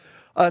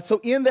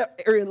So in the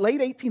late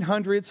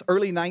 1800s,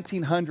 early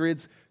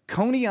 1900s,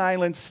 Coney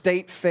Island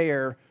State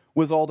Fair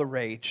was all the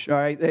rage, all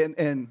right,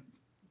 and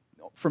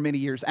for many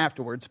years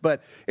afterwards.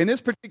 But in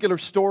this particular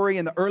story,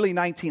 in the early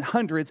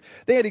 1900s,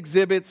 they had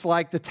exhibits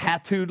like the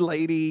tattooed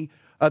lady,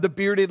 the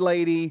bearded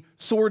lady,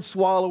 sword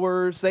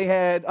swallowers. They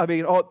had,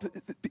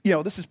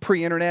 this is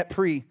pre-internet,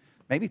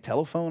 maybe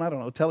telephone, I don't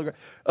know, telegraph.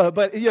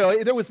 But,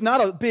 there was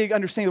not a big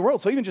understanding of the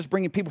world. So even just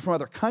bringing people from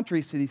other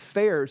countries to these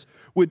fairs,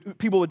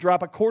 people would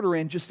drop a quarter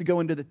in just to go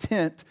into the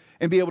tent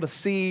and be able to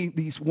see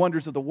these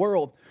wonders of the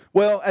world.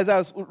 Well, as I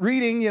was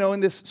reading, in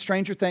this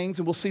Stranger Things,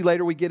 and we'll see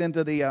later we get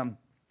into the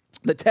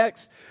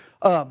text,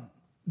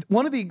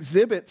 one of the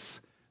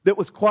exhibits that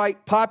was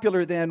quite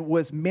popular then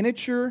was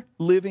miniature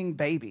living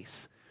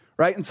babies,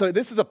 right? And so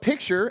this is a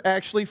picture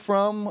actually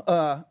from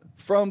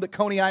the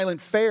Coney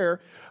Island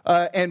Fair,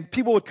 and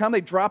people would come,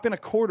 they'd drop in a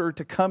quarter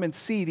to come and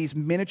see these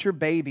miniature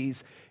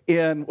babies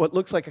in what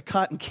looks like a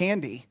cotton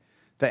candy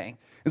thing.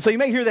 And so you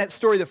may hear that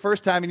story the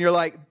first time and you're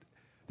like,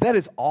 that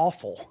is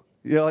awful.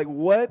 You're like,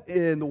 what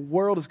in the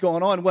world is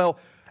going on? Well,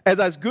 as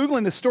I was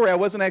Googling this story, I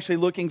wasn't actually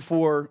looking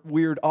for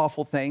weird,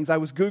 awful things. I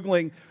was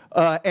Googling,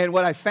 and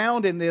what I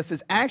found in this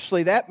is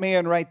actually that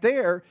man right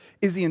there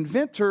is the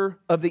inventor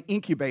of the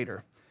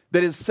incubator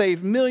that has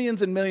saved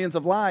millions and millions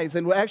of lives.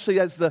 And actually,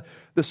 as the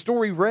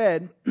story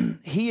read,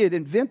 he had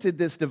invented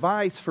this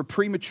device for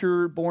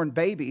premature born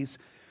babies,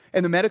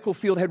 and the medical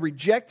field had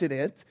rejected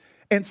it.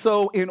 And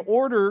so in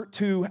order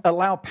to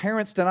allow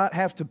parents to not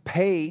have to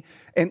pay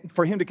and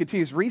for him to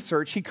continue his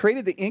research, he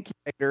created the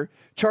incubator,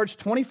 charged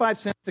 25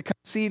 cents to come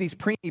see these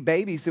preemie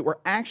babies that were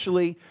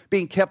actually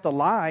being kept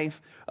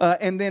alive.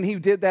 And then he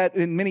did that,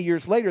 and many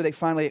years later, they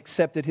finally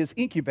accepted his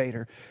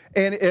incubator.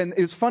 And it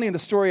was funny in the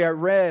story I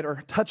read,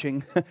 or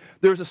touching,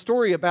 there was a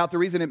story about the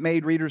reason it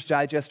made Reader's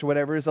Digest or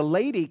whatever, is a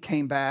lady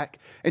came back,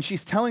 and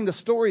she's telling the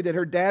story that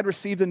her dad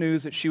received the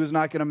news that she was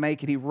not going to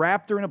make it. He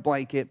wrapped her in a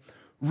blanket,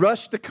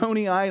 rushed to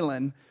Coney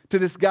Island to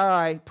this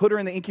guy, put her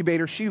in the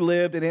incubator. She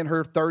lived, and in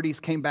her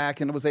 30s came back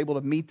and was able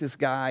to meet this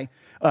guy,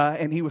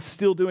 and he was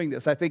still doing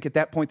this. I think at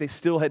that point they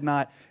still had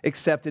not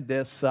accepted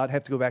this. I'd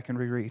have to go back and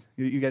reread.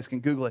 You guys can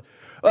Google it.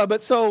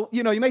 But so,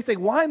 you may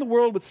think, why in the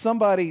world would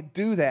somebody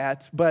do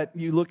that? But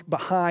you look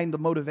behind the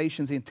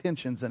motivations, the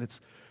intentions, and it's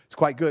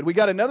quite good. We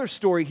got another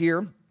story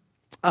here.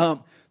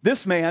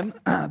 This man,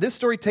 this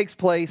story takes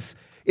place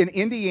in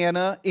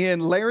Indiana, in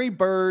Larry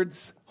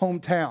Bird's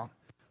hometown.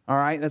 All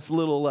right, that's a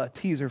little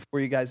teaser for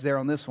you guys there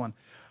on this one.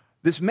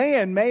 This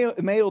man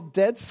mailed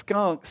dead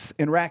skunks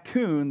and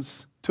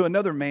raccoons to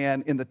another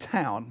man in the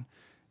town.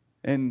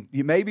 And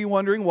you may be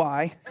wondering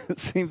why. It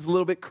seems a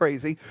little bit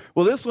crazy.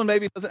 Well, this one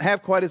maybe doesn't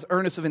have quite as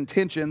earnest of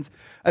intentions.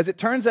 As it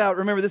turns out,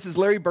 remember, this is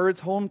Larry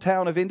Bird's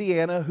hometown of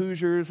Indiana,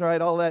 Hoosiers,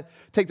 right, all that,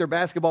 take their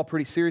basketball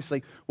pretty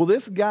seriously. Well,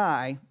 this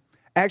guy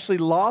actually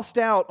lost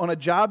out on a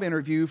job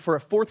interview for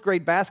a fourth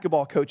grade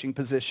basketball coaching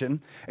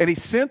position, and he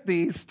sent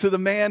these to the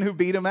man who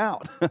beat him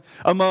out,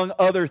 among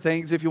other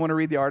things, if you want to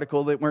read the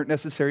article, that weren't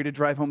necessary to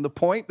drive home the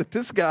point that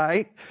this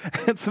guy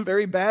had some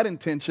very bad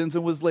intentions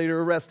and was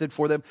later arrested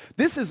for them.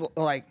 This is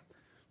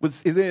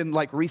was in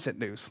recent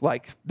news,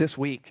 like this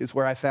week is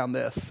where I found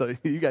this, so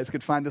you guys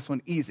could find this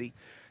one easy.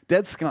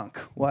 Dead skunk.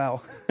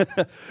 Wow.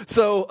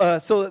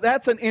 So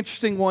that's an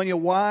interesting one.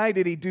 Why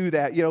did he do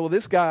that?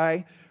 This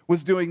guy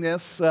was doing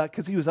this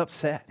because he was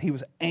upset. He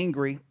was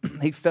angry.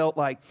 He felt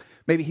like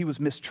maybe he was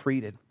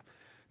mistreated.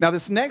 Now,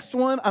 this next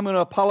one, I'm going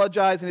to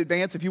apologize in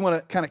advance. If you want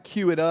to kind of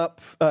cue it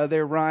up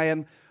there,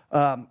 Ryan,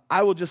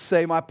 I will just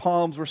say my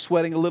palms were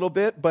sweating a little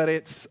bit, but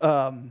it's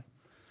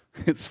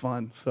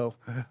fun. So.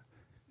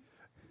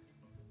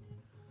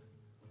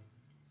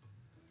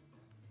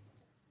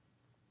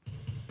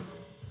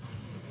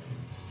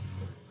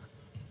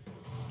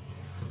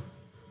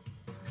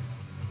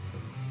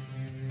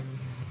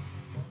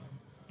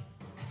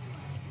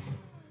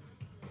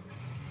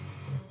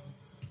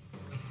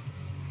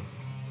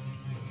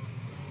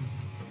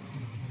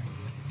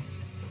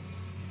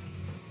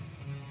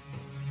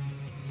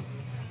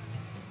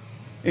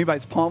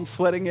 Anybody's palms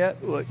sweating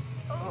yet? Look,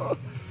 oh.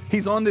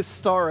 He's on this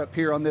star up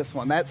here on this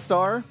one. That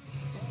star.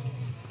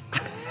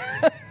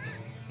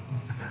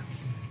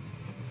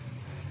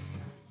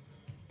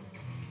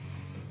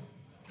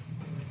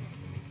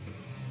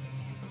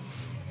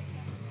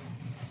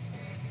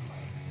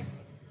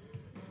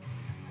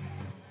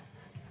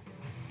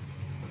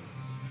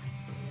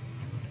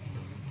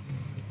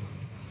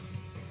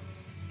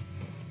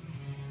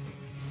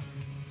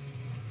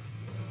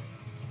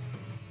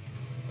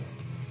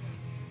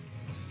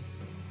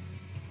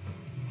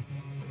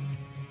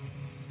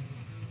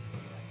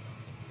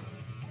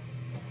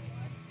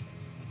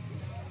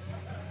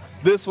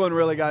 This one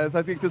really, guys,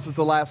 I think this is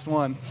the last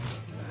one.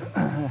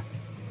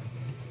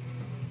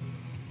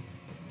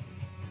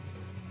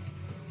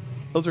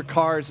 Those are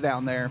cars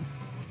down there.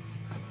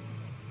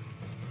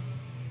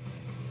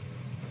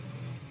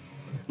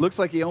 Looks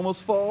like he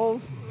almost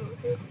falls.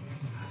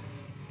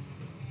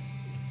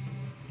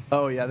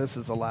 Oh, yeah, this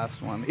is the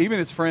last one. Even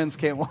his friends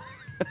can't watch.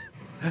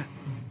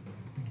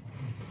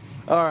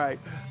 All right.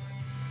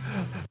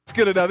 It's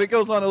good enough. It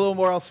goes on a little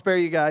more. I'll spare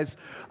you guys.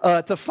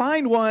 To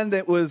find one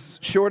that was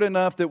short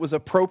enough, that was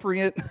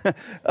appropriate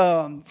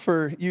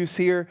for use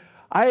here,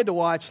 I had to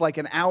watch like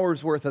an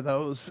hour's worth of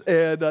those.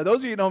 And those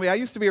of you who know me, I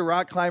used to be a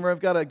rock climber. I've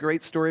got a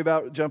great story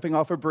about jumping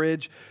off a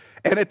bridge.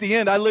 And at the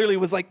end, I literally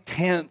was like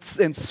tense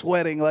and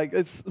sweating. Like,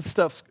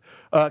 stuff's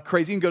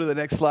crazy. You can go to the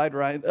next slide,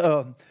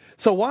 Ryan.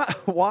 So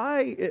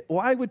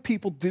why would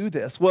people do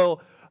this?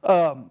 Well,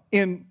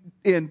 in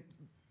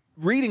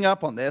reading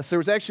up on this, there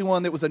was actually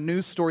one that was a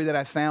news story that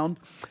I found.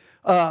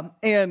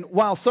 And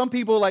while some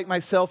people like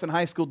myself in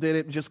high school did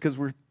it just because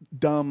we're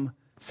dumb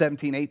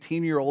 17,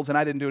 18-year-olds, and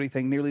I didn't do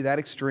anything nearly that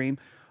extreme,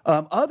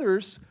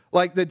 others,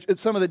 like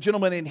some of the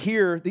gentlemen in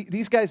here,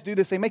 these guys do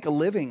this. They make a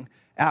living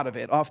out of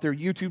it off their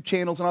YouTube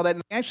channels and all that,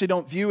 and they actually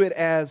don't view it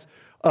as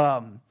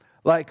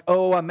like,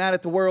 oh, I'm mad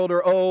at the world,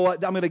 or oh, I'm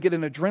going to get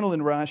an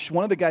adrenaline rush.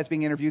 One of the guys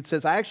being interviewed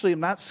says, I actually am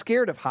not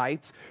scared of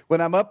heights. When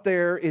I'm up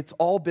there, it's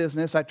all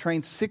business. I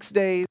train 6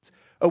 days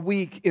a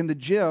week in the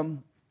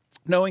gym,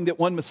 knowing that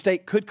one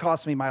mistake could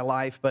cost me my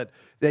life, but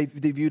they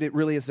viewed it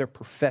really as their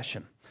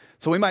profession.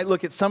 So we might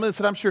look at some of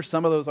this, and I'm sure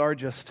some of those are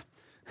just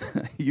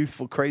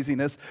youthful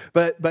craziness,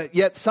 but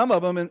yet some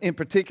of them, in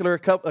particular,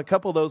 a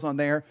couple of those on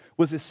there,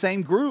 was the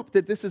same group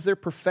that this is their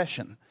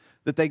profession,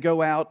 that they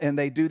go out and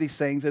they do these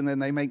things, and then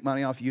they make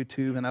money off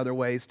YouTube and other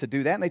ways to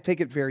do that, and they take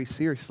it very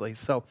seriously.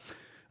 So,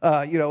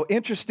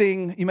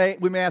 interesting.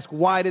 We may ask,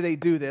 why do they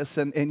do this?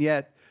 And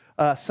yet,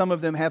 some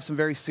of them have some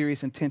very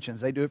serious intentions.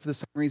 They do it for the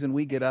same reason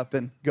we get up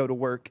and go to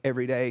work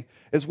every day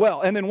as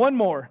well. And then one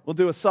more. We'll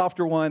do a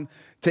softer one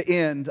to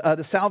end.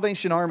 The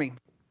Salvation Army.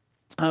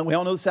 We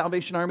all know the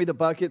Salvation Army, the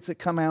buckets that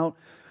come out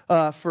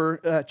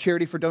for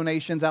charity for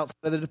donations outside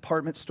of the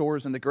department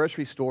stores and the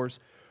grocery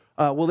stores.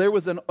 Well, there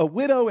was a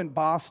widow in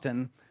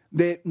Boston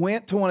that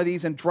went to one of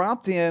these and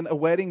dropped in a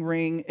wedding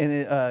ring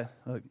and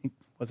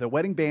was a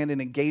wedding band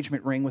and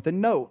engagement ring with a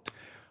note.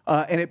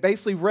 And it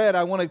basically read,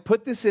 I want to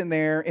put this in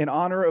there in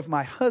honor of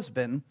my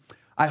husband.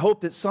 I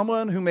hope that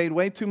someone who made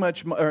way too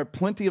much or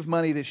plenty of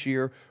money this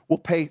year will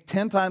pay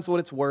 10 times what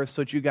it's worth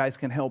so that you guys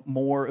can help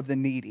more of the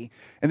needy.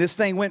 And this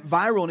thing went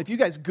viral. And if you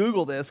guys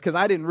Google this, because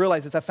I didn't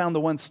realize this, I found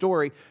the one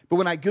story. But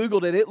when I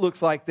Googled it, it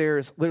looks like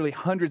there's literally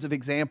hundreds of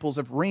examples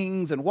of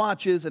rings and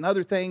watches and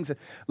other things, and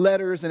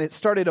letters. And it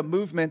started a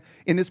movement.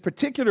 In this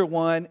particular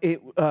one,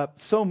 it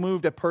so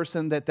moved a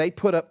person that they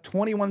put up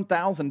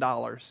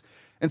 $21,000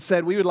 and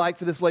said, we would like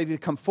for this lady to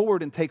come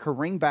forward and take her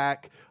ring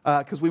back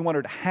because we want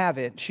her to have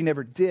it. She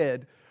never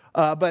did.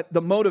 But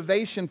the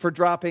motivation for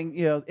dropping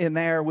in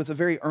there was a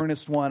very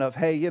earnest one of,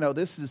 hey,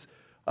 this is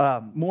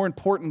more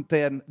important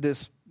than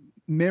this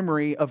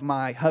memory of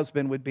my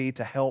husband would be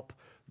to help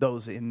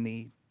those in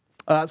need.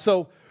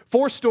 So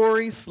 4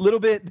 stories, a little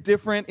bit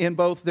different in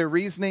both their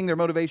reasoning, their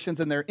motivations,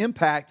 and their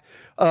impact.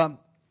 I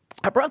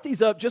brought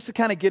these up just to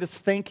kind of get us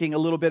thinking a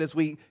little bit as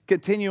we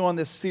continue on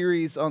this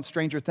series on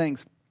Stranger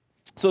Things.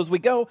 So as we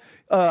go,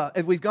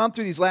 as we've gone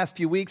through these last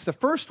few weeks, the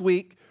first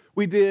week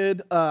we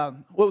did,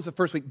 what was the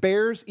first week?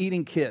 Bears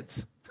eating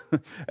kids,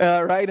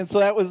 right? And so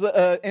that was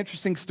an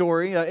interesting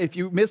story. If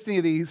you missed any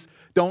of these,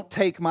 don't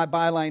take my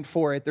byline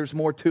for it. There's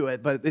more to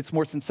it, but it's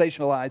more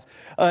sensationalized.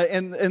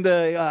 And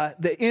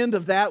the end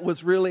of that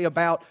was really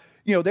about,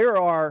 there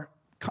are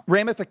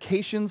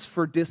ramifications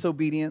for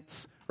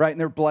disobedience, right? And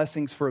there are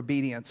blessings for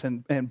obedience,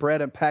 and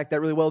Brett unpacked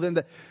that really well. Then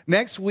the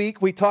next week,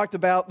 we talked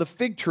about the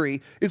fig tree.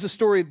 Is a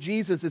story of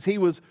Jesus as he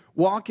was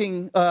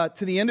walking to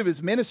the end of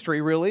his ministry,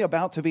 really,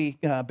 about to be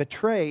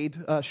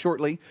betrayed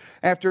shortly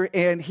after,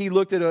 and he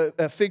looked at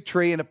a fig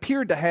tree and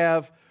appeared to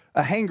have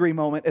a hangry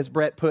moment, as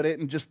Brett put it,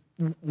 and just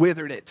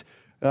withered it.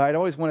 I'd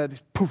always wanted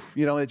to, poof,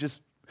 it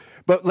just...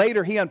 But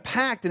later he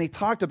unpacked and he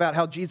talked about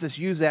how Jesus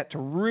used that to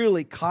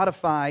really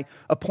codify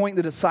a point in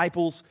the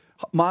disciples'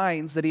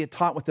 minds that he had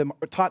taught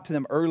to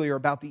them earlier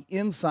about the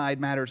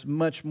inside matters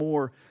much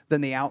more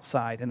than the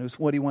outside, and it was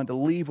what he wanted to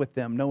leave with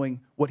them,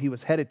 knowing what he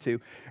was headed to.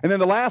 And then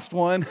the last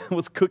one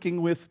was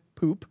cooking with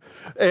poop,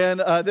 and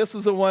this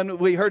was the one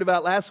we heard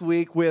about last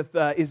week with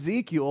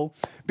Ezekiel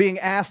being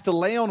asked to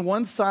lay on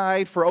one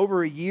side for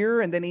over a year,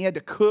 and then he had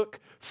to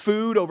cook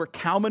food over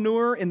cow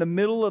manure in the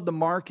middle of the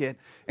market,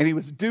 and he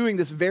was doing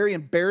this very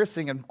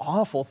embarrassing and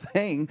awful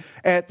thing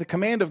at the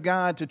command of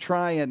God to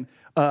try and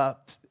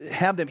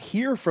have them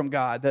hear from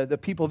God, the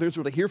people of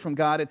Israel to hear from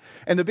God.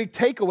 And the big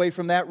takeaway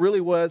from that really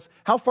was,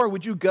 how far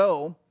would you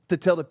go to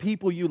tell the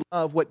people you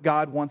love what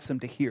God wants them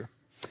to hear?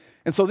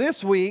 And so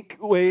this week,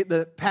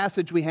 the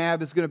passage we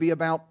have is going to be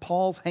about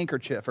Paul's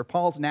handkerchief or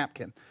Paul's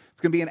napkin.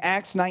 It's going to be in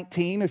Acts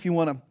 19. If you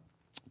want to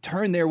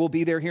turn there, we'll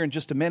be there here in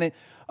just a minute.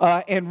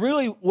 And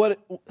really what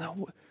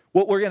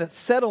we're going to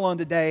settle on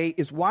today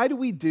is, why do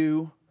we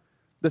do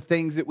the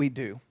things that we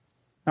do?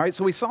 All right,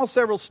 so we saw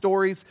several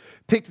stories,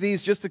 picked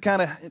these just to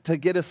kind of to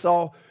get us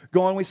all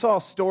going. We saw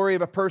a story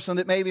of a person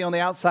that maybe on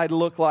the outside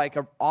looked like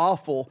an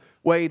awful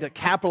way to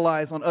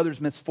capitalize on others'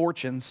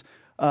 misfortunes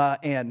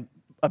and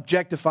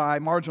objectify,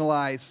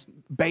 marginalize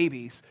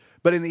babies.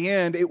 But in the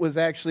end, it was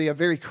actually a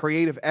very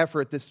creative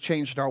effort that's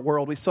changed our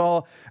world. We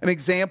saw an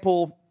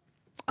example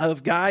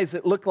of guys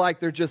that look like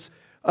they're just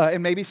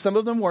And maybe some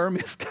of them were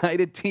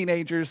misguided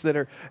teenagers that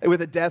are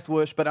with a death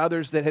wish, but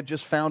others that have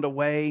just found a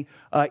way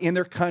in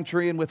their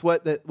country and with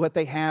what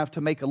they have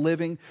to make a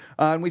living.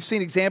 And we've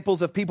seen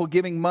examples of people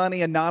giving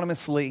money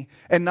anonymously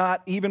and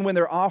not even when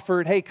they're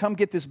offered, hey, come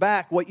get this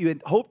back, what you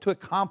had hoped to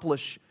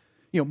accomplish,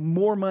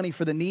 more money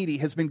for the needy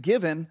has been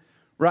given,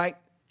 right?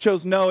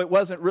 Chose no, it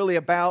wasn't really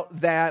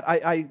about that.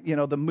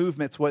 The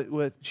movement's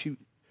what she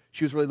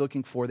was really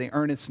looking for, the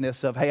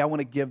earnestness of, hey, I want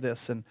to give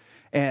this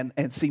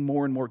and see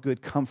more and more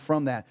good come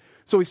from that.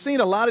 So we've seen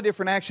a lot of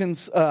different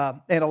actions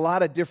and a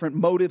lot of different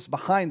motives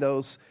behind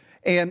those.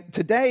 And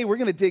today we're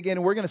going to dig in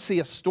and we're going to see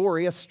a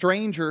story, a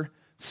stranger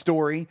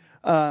story.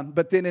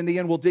 But then in the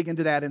end, we'll dig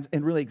into that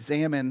and really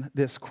examine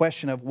this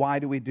question of why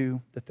do we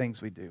do the things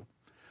we do.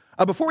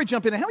 Before we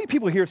jump in, how many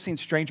people here have seen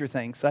Stranger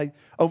Things? I'm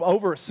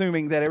over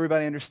assuming that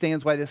everybody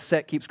understands why this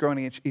set keeps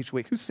growing each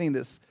week. Who's seen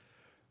this?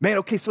 Man,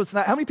 okay, so it's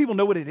not, how many people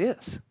know what it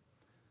is?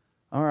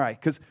 All right,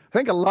 because I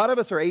think a lot of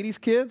us are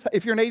 80s kids.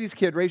 If you're an 80s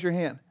kid, raise your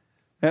hand.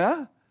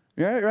 Yeah?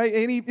 Right?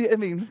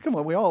 Come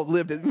on, we all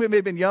lived it. We may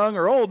have been young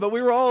or old, but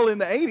we were all in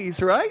the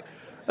 80s, right?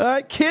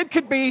 Kid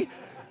could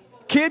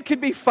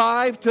be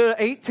 5 to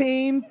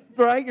 18,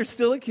 right? You're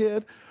still a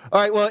kid. All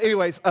right, well,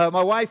 anyways,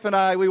 my wife and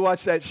I, we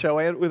watched that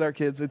show with our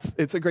kids.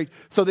 It's a great,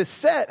 so this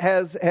set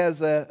has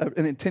an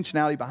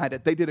intentionality behind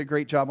it. They did a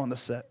great job on the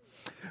set.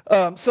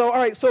 All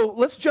right, so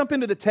let's jump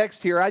into the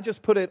text here. I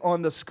just put it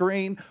on the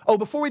screen. Oh,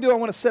 before we do, I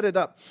want to set it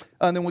up,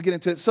 and then we'll get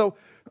into it. So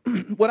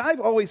what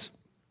I've always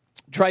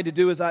tried to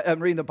do as I'm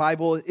reading the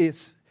Bible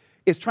is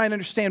try and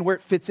understand where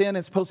it fits in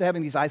as opposed to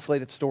having these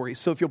isolated stories.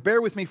 So if you'll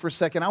bear with me for a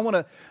second,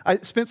 I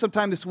spent some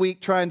time this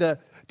week trying to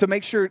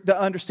make sure to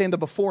understand the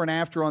before and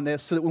after on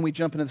this so that when we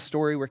jump into the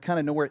story, we kind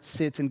of know where it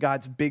sits in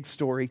God's big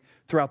story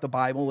throughout the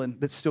Bible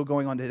and that's still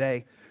going on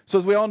today. So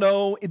as we all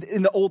know,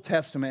 in the Old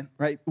Testament,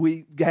 right,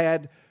 we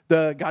had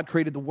God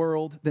created the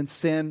world, then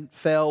sin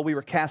fell, we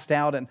were cast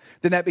out, and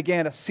then that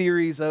began a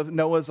series of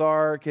Noah's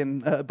Ark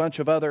and a bunch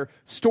of other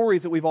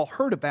stories that we've all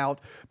heard about.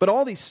 But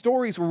all these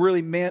stories were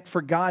really meant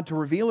for God to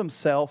reveal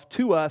himself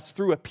to us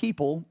through a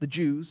people, the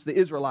Jews, the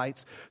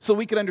Israelites, so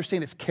we could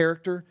understand his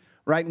character,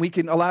 right? And we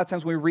can, a lot of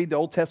times when we read the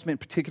Old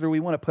Testament in particular, we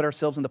want to put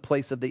ourselves in the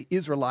place of the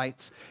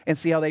Israelites and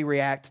see how they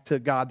react to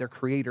God, their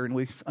creator. And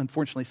we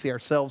unfortunately see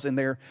ourselves in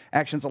their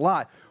actions a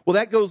lot. Well,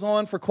 that goes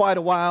on for quite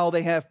a while.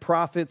 They have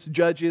prophets,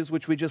 judges,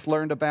 which we just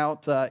learned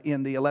about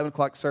in the 11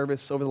 o'clock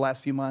service over the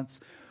last few months.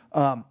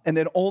 And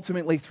then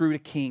ultimately through to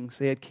kings.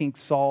 They had King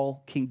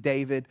Saul, King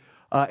David.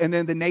 And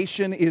then the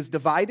nation is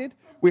divided.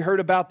 We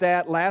heard about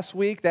that last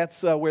week.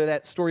 That's where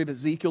that story of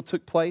Ezekiel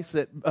took place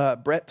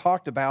that Brett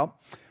talked about.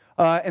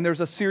 And there's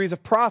a series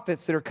of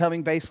prophets that are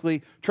coming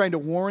basically trying to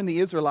warn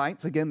the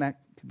Israelites. Again, that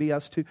could be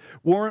us too.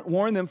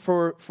 Warn them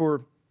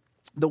for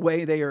the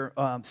way they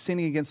are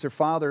sinning against their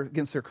father,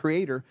 against their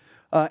creator.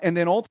 And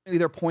then ultimately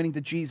they're pointing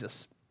to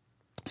Jesus.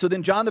 So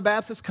then John the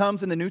Baptist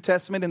comes in the New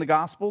Testament in the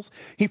Gospels.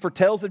 He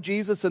foretells of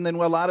Jesus. And then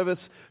a lot of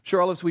us,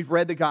 sure all of us, we've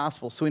read the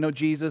Gospels. So we know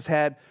Jesus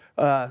had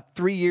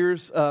 3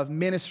 years of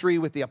ministry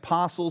with the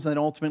apostles and then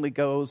ultimately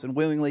goes and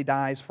willingly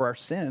dies for our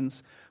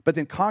sins, but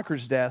then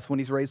conquers death when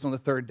he's raised on the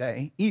third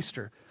day,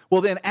 Easter.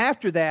 Well, then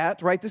after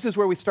that, right, this is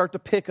where we start to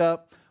pick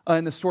up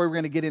in the story we're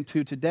going to get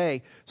into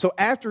today. So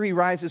after he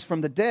rises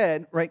from the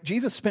dead, right,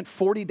 Jesus spent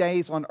 40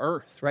 days on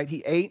earth, right?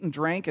 He ate and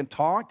drank and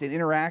talked and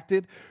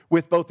interacted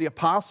with both the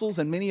apostles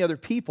and many other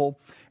people.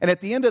 And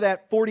at the end of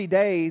that 40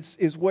 days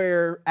is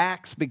where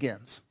Acts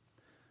begins,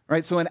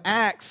 right? So in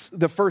Acts,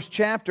 the first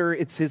chapter,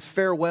 it's his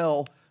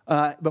farewell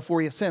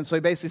before he ascends. So he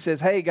basically says,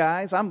 hey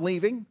guys, I'm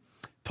leaving.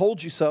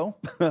 Told you so.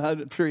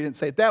 I'm sure he didn't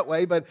say it that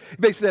way, but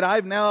basically that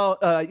I've now,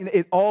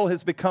 it all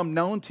has become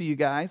known to you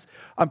guys.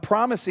 I'm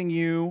promising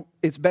you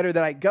it's better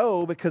that I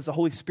go because the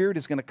Holy Spirit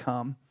is going to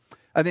come.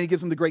 And then he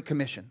gives them the Great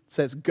Commission.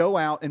 Says, go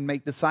out and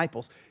make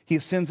disciples. He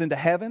ascends into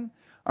heaven.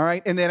 All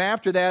right. And then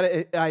after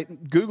that, I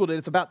Googled it.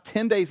 It's about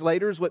 10 days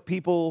later is what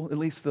people, at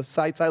least the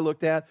sites I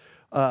looked at,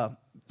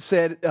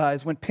 said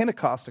is when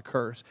Pentecost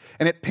occurs.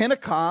 And at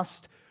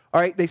Pentecost, all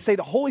right, they say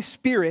the Holy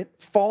Spirit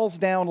falls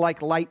down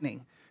like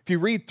lightning. If you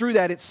read through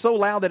that, it's so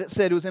loud that it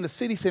said it was in a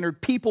city center.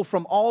 People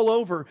from all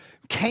over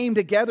came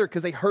together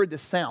because they heard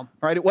this sound,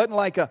 right? It wasn't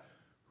like a,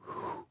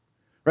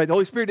 right? The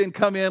Holy Spirit didn't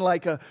come in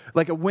like a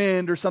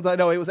wind or something.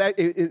 No, it was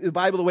the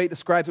Bible, the way it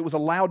describes it, was a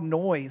loud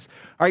noise.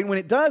 All right, and when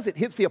it does, it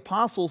hits the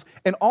apostles,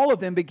 and all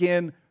of them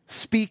begin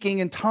speaking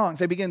in tongues.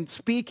 They begin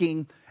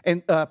speaking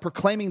and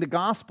proclaiming the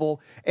gospel,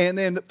 and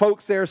then the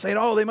folks there saying,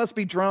 oh, they must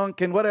be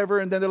drunk and whatever,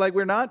 and then they're like,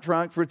 we're not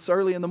drunk, for it's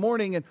early in the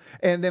morning,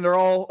 and then they're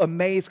all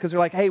amazed because they're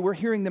like, hey, we're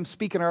hearing them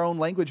speak in our own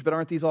language, but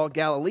aren't these all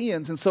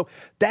Galileans? And so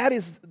that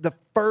is the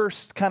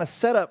first kind of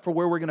setup for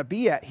where we're going to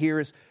be at here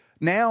is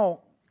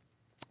now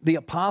the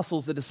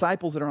apostles, the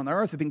disciples that are on the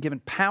earth have been given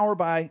power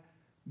by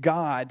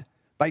God,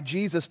 by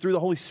Jesus, through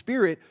the Holy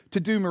Spirit to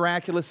do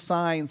miraculous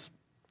signs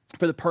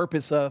for the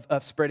purpose of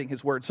spreading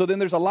his word. So then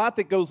there's a lot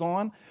that goes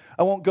on.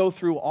 I won't go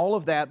through all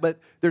of that, but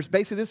there's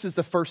basically, this is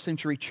the first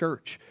century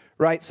church,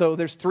 right? So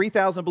there's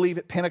 3,000 believe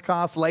at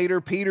Pentecost. Later,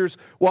 Peter's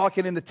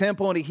walking in the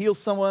temple and he heals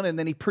someone, and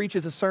then he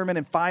preaches a sermon,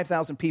 and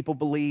 5,000 people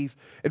believe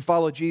and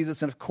follow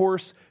Jesus. And of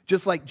course,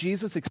 just like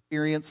Jesus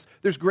experienced,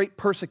 there's great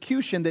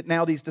persecution that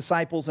now these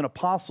disciples and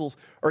apostles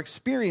are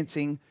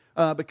experiencing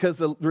because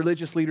the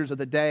religious leaders of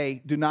the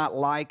day do not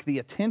like the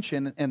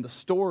attention and the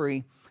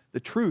story, the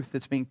truth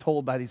that's being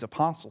told by these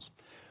apostles.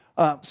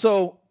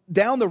 So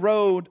down the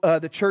road,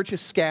 the church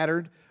is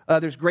scattered.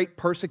 There's great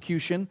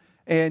persecution.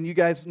 And you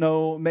guys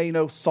may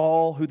know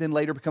Saul, who then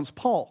later becomes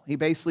Paul. He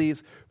basically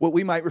is what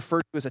we might refer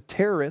to as a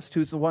terrorist,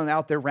 who's the one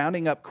out there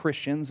rounding up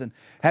Christians and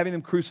having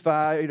them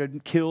crucified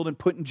and killed and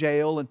put in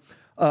jail.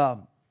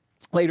 And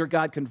later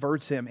God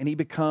converts him, and he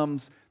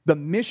becomes the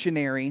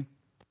missionary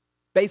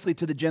basically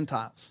to the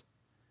Gentiles.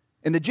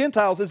 And the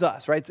Gentiles is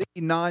us, right? It's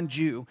a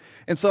non-Jew.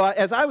 And so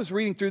as I was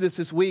reading through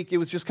this week, it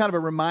was just kind of a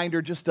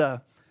reminder, just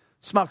to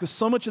smile, because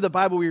so much of the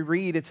Bible we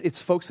read,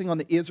 it's focusing on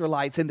the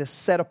Israelites and this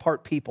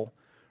set-apart people.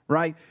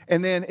 Right?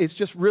 And then it's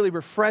just really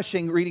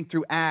refreshing reading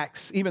through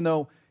Acts, even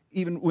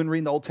when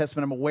reading the Old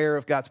Testament, I'm aware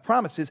of God's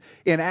promises.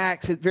 In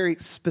Acts, it very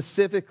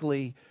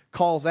specifically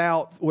calls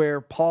out where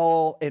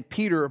Paul and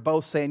Peter are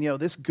both saying,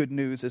 this good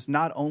news is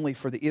not only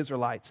for the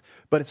Israelites,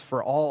 but it's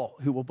for all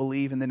who will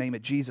believe in the name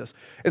of Jesus.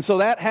 And so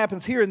that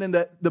happens here, and then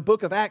the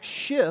book of Acts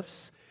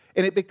shifts,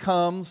 and it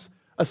becomes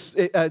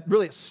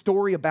really a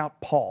story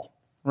about Paul.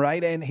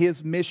 Right, and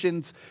his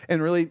missions, and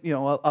really,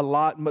 a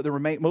lot,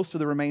 most of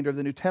the remainder of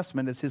the New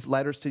Testament is his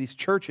letters to these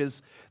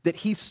churches that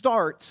he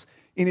starts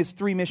in his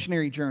 3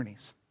 missionary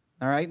journeys.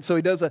 All right, and so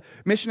he does a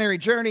missionary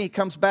journey. He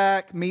comes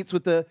back, meets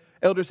with the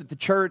elders at the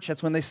church.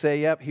 That's when they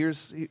say, "Yep,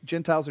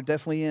 Gentiles are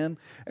definitely in."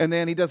 And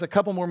then he does a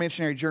couple more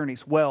missionary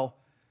journeys. Well,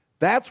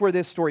 that's where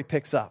this story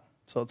picks up.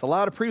 So it's a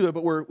lot of prelude,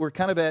 but we're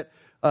kind of at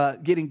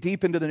getting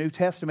deep into the New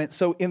Testament.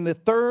 So in the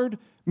 3rd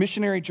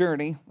missionary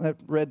journey, that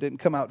red didn't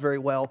come out very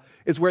well,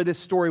 is where this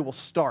story will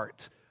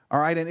start. All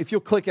right, and if you'll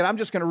click it, I'm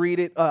just going to read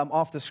it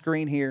off the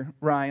screen here,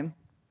 Ryan.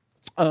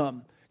 Go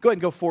ahead and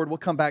go forward. We'll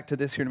come back to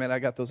this here in a minute. I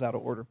got those out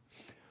of order.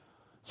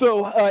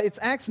 So it's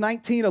Acts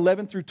 19,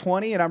 11 through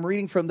 20, and I'm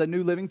reading from the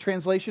New Living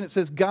Translation. It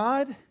says,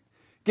 God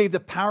gave the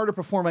power to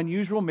perform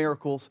unusual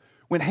miracles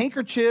when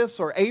handkerchiefs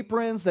or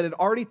aprons that had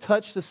already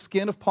touched the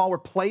skin of Paul were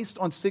placed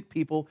on sick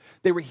people.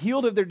 They were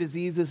healed of their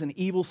diseases, and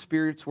evil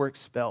spirits were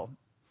expelled.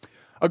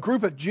 A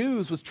group of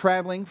Jews was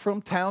traveling from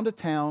town to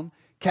town,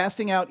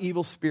 casting out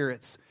evil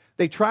spirits.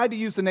 They tried to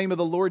use the name of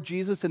the Lord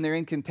Jesus in their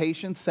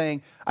incantations,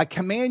 saying, I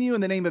command you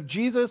in the name of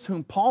Jesus,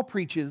 whom Paul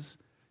preaches,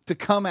 to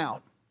come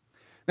out.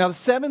 Now, the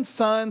 7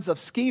 sons of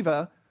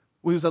Sceva,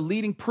 who was a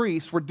leading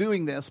priest, were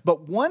doing this.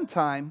 But one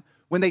time,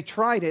 when they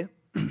tried it,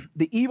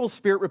 the evil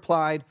spirit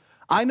replied,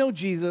 I know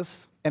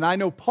Jesus and I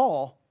know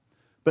Paul,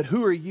 but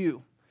who are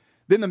you?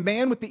 Then the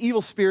man with the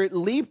evil spirit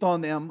leaped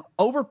on them,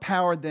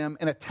 overpowered them,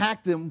 and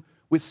attacked them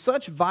with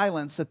such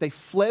violence that they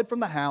fled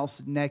from the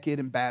house naked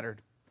and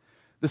battered.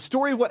 The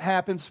story of what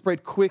happened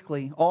spread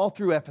quickly all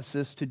through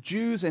Ephesus to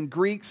Jews and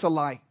Greeks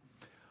alike.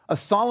 A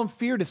solemn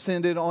fear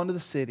descended onto the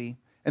city,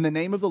 and the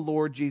name of the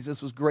Lord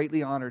Jesus was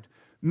greatly honored.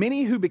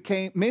 Many who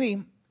became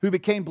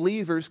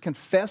believers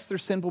confessed their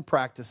sinful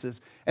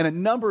practices, and a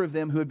number of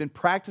them who had been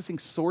practicing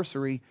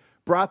sorcery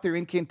brought their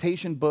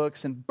incantation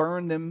books and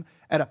burned them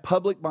at a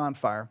public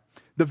bonfire.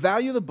 The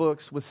value of the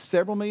books was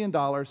several $1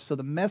 million, so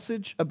the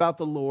message about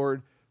the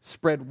Lord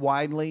spread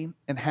widely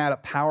and had a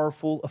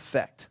powerful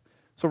effect.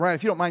 So, Ryan,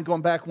 if you don't mind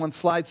going back one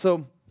slide.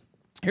 So,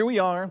 here we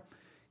are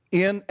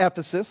in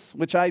Ephesus,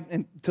 which I,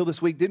 until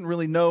this week, didn't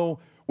really know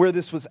where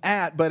this was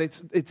at, but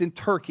it's in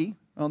Turkey,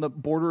 on the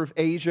border of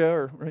Asia,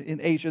 or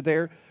in Asia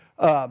there.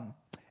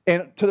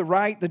 And to the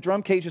right, the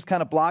drum cage is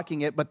kind of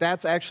blocking it, but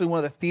that's actually one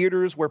of the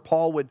theaters where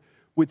Paul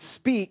would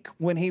speak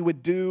when he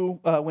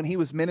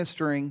was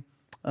ministering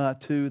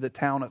to the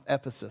town of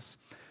Ephesus.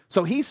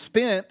 So he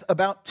spent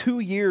about 2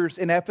 years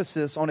in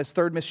Ephesus on his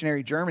 3rd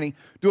missionary journey,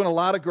 doing a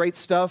lot of great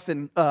stuff,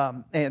 and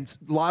a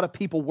lot of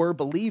people were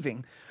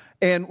believing.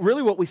 And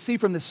really what we see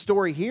from this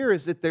story here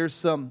is that there's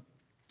some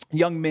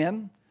young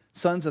men,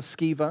 sons of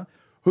Sceva,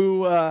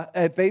 who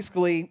have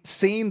basically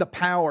seen the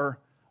power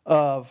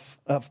of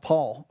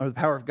Paul, or the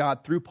power of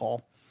God through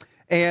Paul.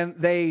 And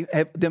they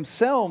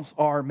themselves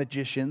are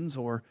magicians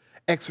or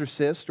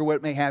exorcists or what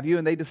it may have you,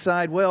 and they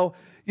decide, well,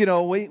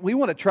 we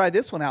want to try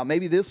this one out.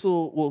 Maybe this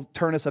will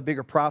turn us a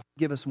bigger profit,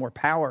 give us more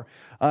power.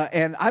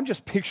 And I'm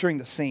just picturing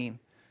the scene.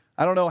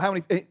 I don't know how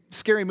many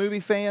scary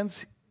movie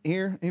fans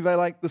here. Anybody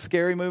like the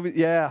scary movies?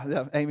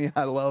 Yeah, Amy,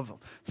 I love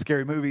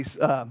scary movies.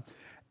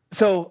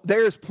 So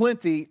there's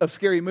plenty of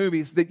scary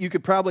movies that you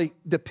could probably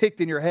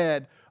depict in your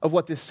head of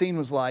what this scene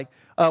was like.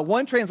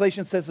 One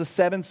translation says the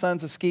 7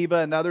 sons of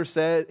Sceva. Another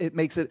said it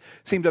makes it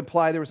seem to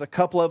imply there was a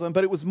couple of them,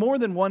 but it was more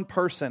than one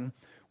person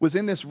was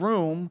in this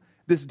room,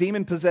 this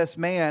demon-possessed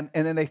man,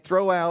 and then they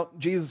throw out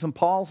Jesus and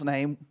Paul's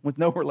name with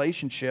no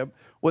relationship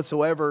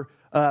whatsoever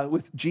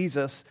with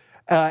Jesus.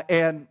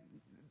 And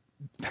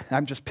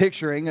I'm just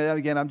picturing,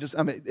 again, I'm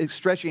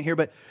stretching it here,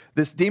 but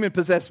this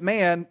demon-possessed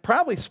man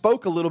probably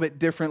spoke a little bit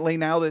differently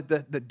now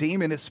that the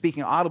demon is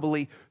speaking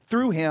audibly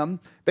through him,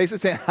 basically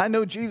saying, I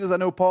know Jesus, I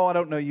know Paul, I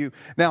don't know you.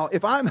 Now,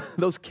 if I'm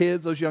those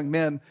kids, those young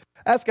men,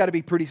 that's got to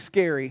be pretty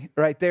scary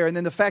right there. And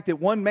then the fact that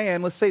one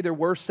man, let's say there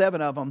were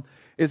 7 of them,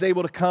 is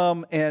able to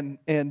come and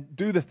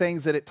do the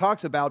things that it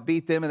talks about,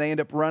 beat them, and they end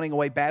up running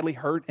away badly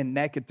hurt and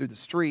naked through the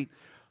street.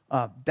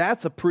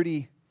 That's a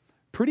pretty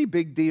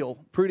big deal,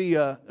 pretty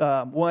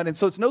one. And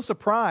so it's no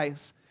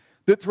surprise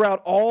that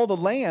throughout all the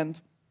land,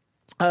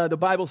 the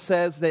Bible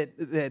says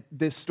that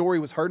this story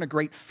was heard and a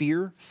great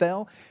fear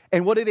fell.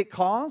 And what did it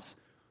cause?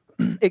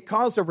 It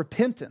caused a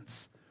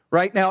repentance.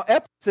 Right now,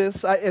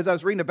 Ephesus, as I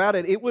was reading about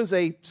it, it was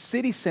a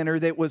city center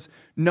that was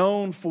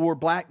known for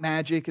black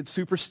magic and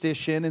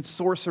superstition and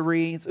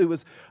sorcery. It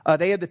was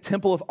they had the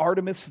temple of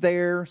Artemis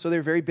there, so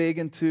they're very big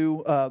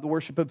into the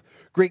worship of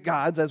Greek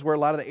gods, as were a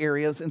lot of the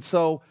areas. And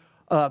so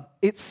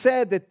it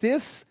said that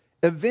this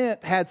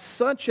event had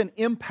such an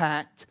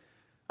impact.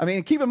 I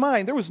mean, keep in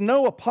mind, there was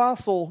no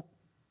apostle,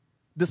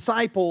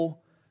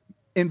 disciple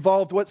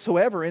involved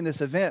whatsoever in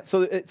this event.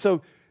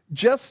 So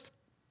just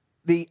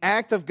the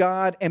act of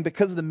God, and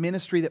because of the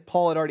ministry that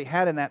Paul had already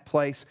had in that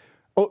place,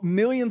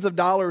 millions of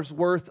dollars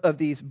worth of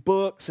these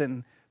books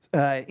and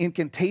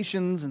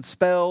incantations and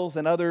spells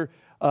and other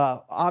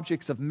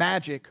objects of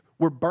magic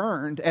were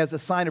burned as a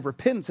sign of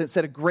repentance. It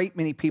said a great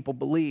many people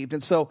believed.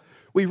 And so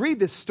we read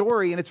this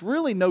story, and it's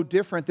really no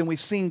different than we've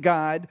seen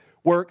God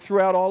work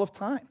throughout all of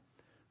time,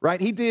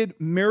 right? He did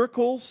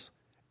miracles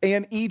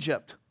in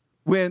Egypt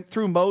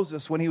through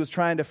Moses when he was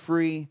trying to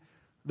free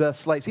the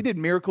slaves. He did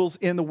miracles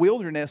in the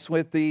wilderness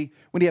when he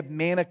had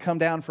manna come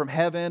down from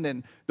heaven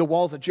and the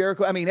walls of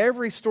Jericho. I mean,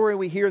 every story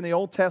we hear in the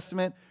Old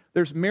Testament,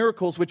 there's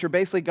miracles which are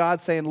basically God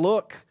saying,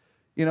 look,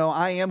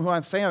 I am who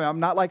I'm saying.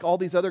 I'm not like all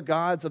these other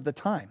gods of the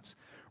times.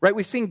 Right?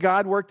 We've seen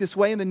God work this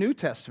way in the New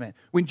Testament.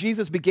 When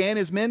Jesus began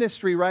his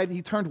ministry, right,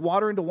 he turned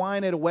water into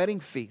wine at a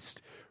wedding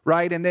feast.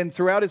 Right? And then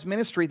throughout his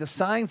ministry, the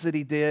signs that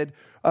he did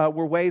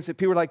were ways that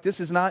people were like, this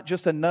is not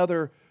just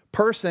another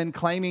person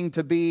claiming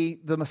to be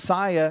the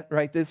Messiah,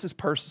 right? This is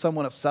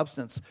someone of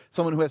substance,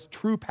 someone who has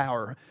true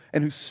power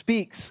and who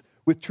speaks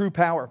with true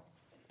power.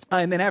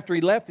 And then after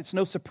he left, it's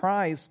no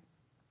surprise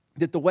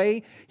that the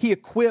way he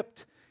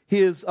equipped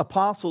his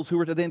apostles who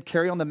were to then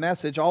carry on the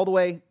message all the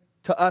way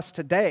to us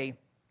today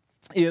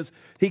is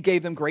he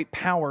gave them great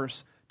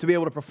powers to be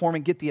able to perform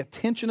and get the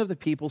attention of the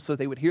people so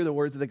they would hear the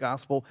words of the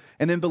gospel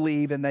and then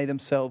believe, and they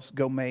themselves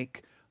go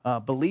make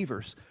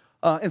believers.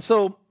 And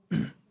so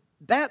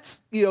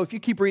that's, if you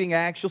keep reading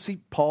Acts, you'll see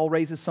Paul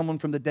raises someone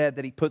from the dead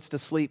that he puts to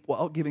sleep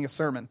while giving a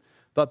sermon.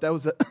 Thought that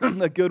was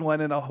a good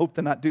one, and I'll hope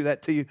to not do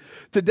that to you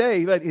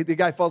today. But the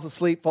guy falls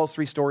asleep, falls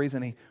 3 stories,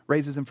 and he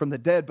raises him from the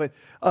dead. But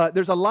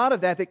there's a lot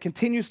of that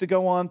continues to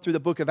go on through the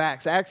book of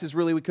Acts. Acts is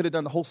really, we could have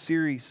done the whole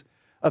series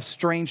of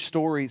strange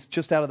stories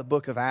just out of the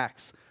book of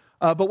Acts.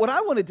 But what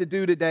I wanted to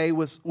do today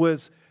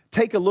was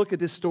take a look at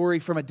this story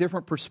from a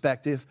different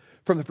perspective,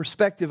 from the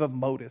perspective of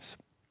motives.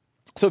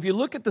 So if you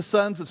look at the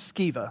sons of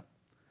Sceva,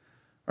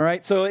 all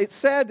right, so it's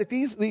said that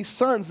these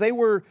sons, they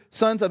were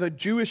sons of a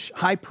Jewish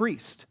high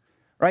priest,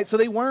 right? So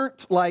they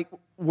weren't like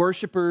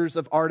worshipers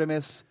of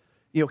Artemis,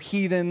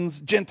 heathens,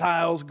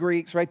 Gentiles,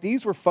 Greeks, right?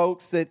 These were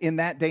folks that in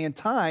that day and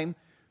time,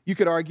 you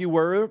could argue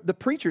were the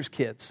preacher's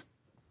kids,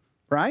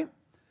 right?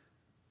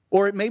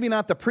 Or maybe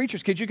not the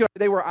preacher's kids,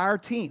 they were our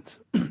teens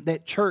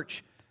at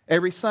church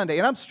every Sunday.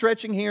 And I'm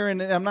stretching here,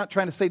 and I'm not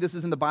trying to say this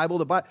is in the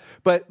Bible, but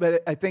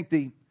I think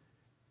the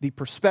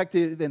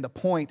perspective and the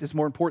point is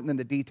more important than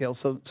the details,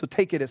 so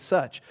take it as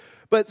such.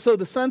 But so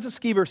the sons of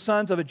Sceva are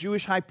sons of a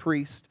Jewish high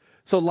priest,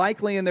 so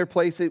likely in their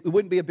place, it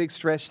wouldn't be a big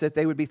stretch that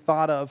they would be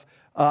thought of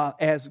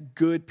as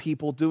good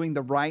people doing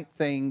the right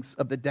things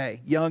of the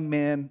day, young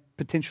men,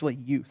 potentially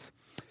youth.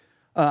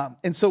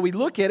 And so we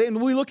look at it,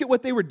 and we look at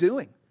what they were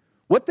doing.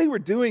 What they were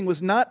doing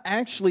was not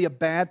actually a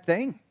bad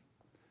thing,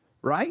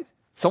 right?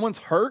 Someone's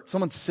hurt,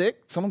 someone's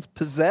sick, someone's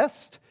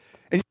possessed,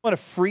 and you want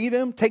to free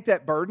them, take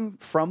that burden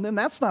from them.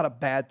 That's not a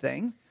bad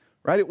thing,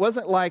 right? It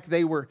wasn't like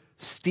they were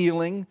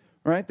stealing,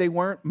 right? They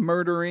weren't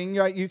murdering,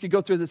 right? You could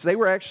go through this. They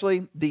were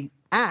actually, the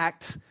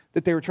act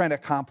that they were trying to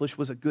accomplish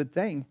was a good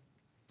thing.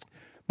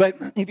 But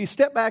if you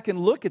step back and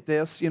look at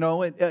this,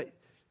 the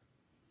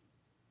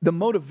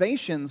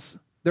motivations,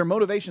 their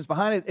motivations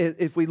behind it,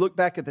 if we look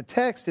back at the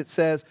text, it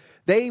says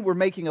they were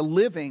making a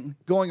living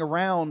going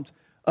around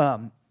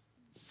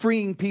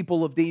freeing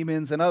people of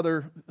demons and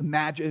other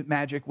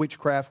magic,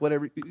 witchcraft,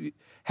 whatever,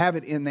 have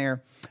it in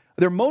there.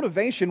 Their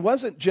motivation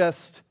wasn't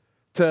just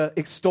to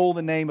extol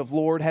the name of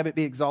Lord, have it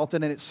be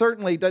exalted, and it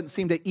certainly doesn't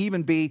seem to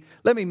even be,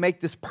 let me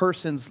make this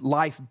person's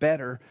life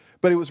better,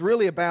 but it was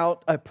really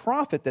about a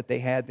profit that they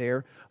had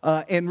there,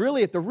 and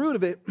really at the root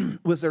of it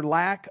was their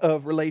lack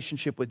of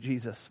relationship with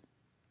Jesus.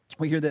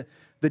 We hear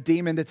the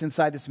demon that's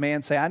inside this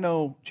man say, I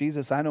know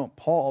Jesus, I know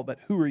Paul, but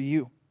who are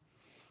you?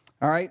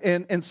 All right,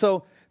 and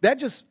so that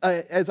just,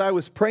 as I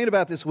was praying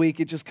about this week,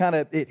 it just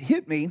it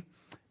hit me,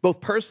 both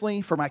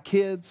personally, for my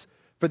kids,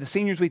 for the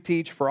seniors we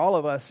teach, for all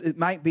of us. It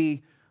might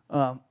be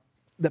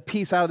the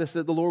piece out of this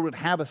that the Lord would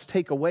have us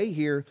take away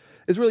here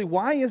is really,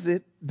 why is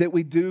it that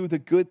we do the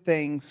good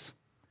things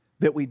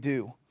that we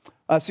do?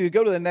 So you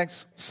go to the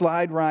next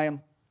slide,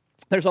 Ryan.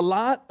 There's a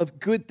lot of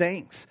good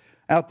things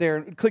out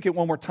there. Click it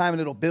one more time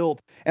and it'll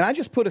build. And I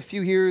just put a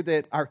few here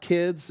that our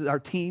kids, our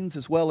teens,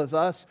 as well as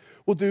us,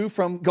 will do,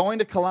 from going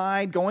to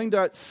Collide, going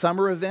to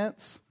summer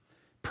events,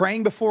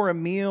 praying before a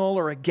meal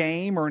or a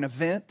game or an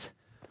event,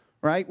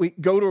 right? We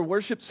go to a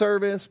worship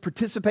service,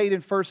 participate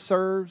in first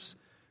serves,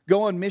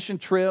 go on mission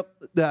trip,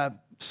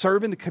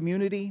 serve in the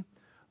community,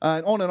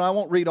 on and on. I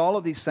won't read all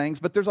of these things,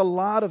 but there's a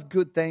lot of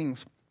good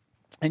things.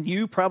 And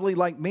you probably,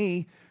 like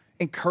me,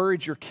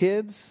 encourage your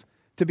kids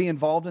to be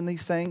involved in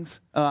these things,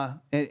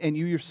 and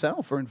you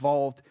yourself are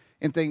involved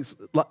in things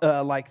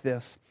like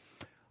this.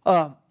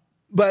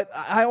 But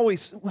I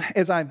always,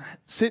 as I'm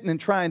sitting and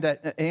trying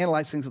to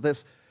analyze things like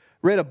this,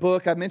 read a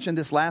book. I mentioned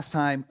this last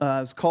time.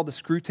 It's called The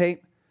Screwtape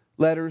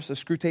Letters, I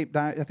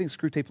think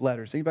Screwtape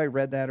Letters. Anybody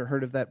read that or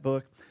heard of that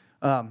book?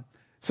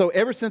 So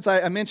ever since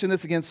I mentioned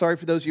this again, sorry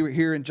for those of you who were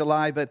here in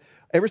July, but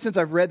ever since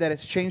I've read that,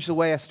 it's changed the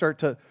way I start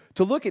to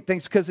look at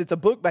things, because it's a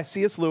book by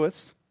C.S.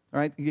 Lewis.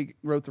 Right, he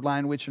wrote The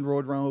Lion, Witch, and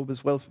Wardrobe,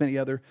 as well as many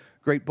other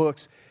great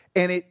books.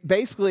 And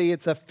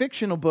it's a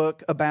fictional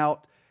book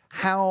about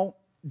how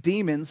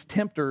demons,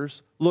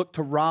 tempters, look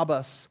to rob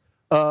us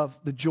of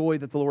the joy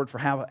that the Lord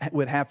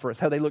would have for us,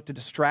 how they look to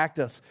distract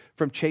us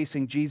from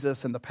chasing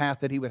Jesus and the path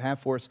that he would have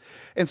for us.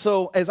 And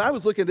so as I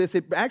was looking at this,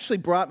 it actually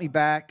brought me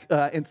back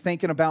in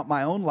thinking about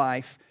my own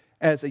life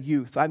as a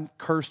youth. I'm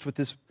cursed with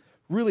this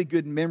really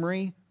good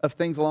memory of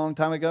things a long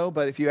time ago,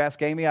 but if you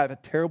ask Amy, I have a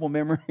terrible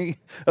memory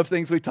of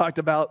things we talked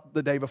about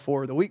the day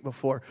before, the week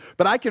before.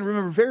 But I can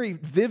remember very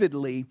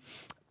vividly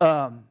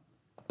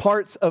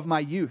parts of my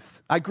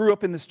youth. I grew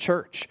up in this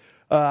church.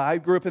 I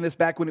grew up in this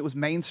back when it was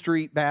Main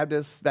Street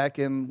Baptist, back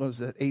in,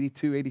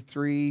 82,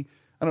 83?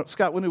 I don't know,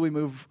 Scott, when did we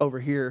move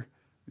over here?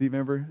 Do you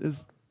remember?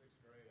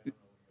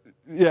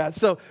 Yeah,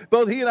 so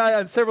both he and I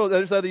and several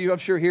others of you, I'm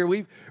sure, here,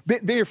 we've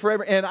been here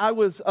forever. And I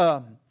was...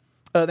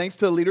 thanks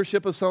to the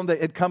leadership of some that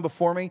had come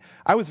before me,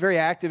 I was very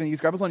active in the youth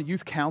group. I was on a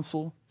youth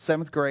council,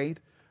 7th grade.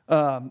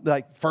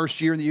 First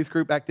year in the youth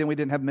group. Back then we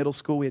didn't have middle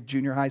school, we had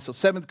junior high. So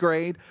 7th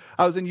grade,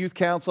 I was in youth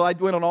council. I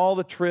went on all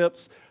the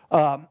trips,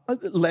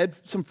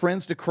 led some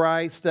friends to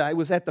Christ. I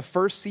was at the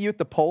first See You at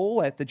the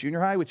Pole at the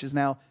junior high, which is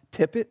now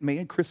Tippett. Me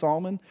and Chris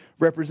Allman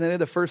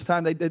represented the first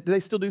time. Do they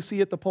still do See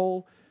You at the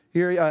Pole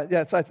here?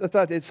 Yes, I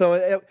thought it. So,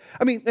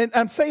 and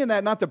I'm saying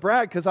that not to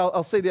brag, because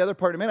I'll say the other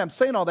part in a minute. I'm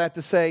saying all that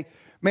to say,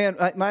 man,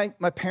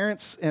 my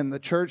parents and the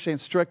church, they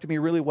instructed me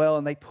really well,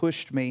 and they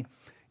pushed me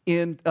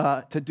in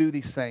to do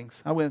these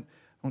things. I went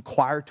on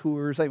choir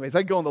tours. Anyways,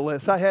 I go on the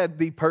list. I had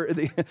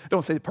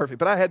don't say the perfect,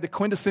 but I had the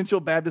quintessential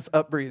Baptist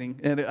upbringing,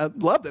 and I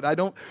loved it. I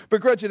don't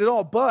begrudge it at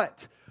all,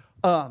 but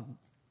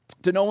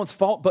to no one's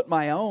fault but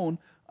my own,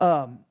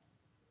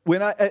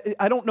 when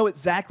I don't know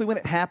exactly when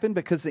it happened,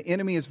 because the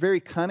enemy is very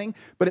cunning,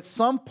 but at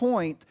some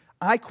point,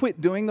 I quit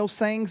doing those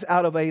things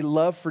out of a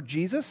love for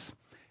Jesus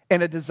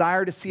and a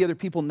desire to see other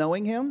people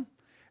knowing him.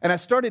 And I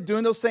started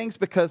doing those things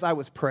because I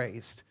was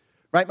praised,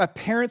 right? My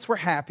parents were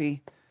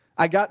happy.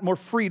 I got more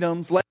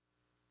freedoms, less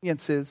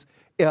experiences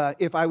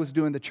if I was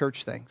doing the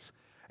church things.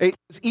 It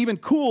was even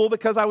cool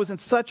because I was in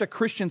such a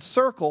Christian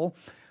circle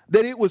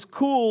that it was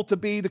cool to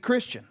be the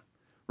Christian,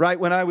 right?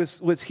 When I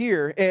was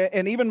here.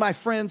 And even my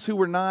friends who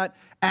were not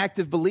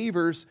active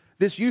believers,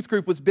 this youth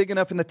group was big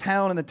enough in the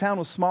town, and the town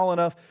was small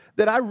enough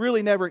that I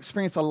really never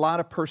experienced a lot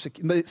of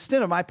persecution. The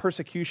extent of my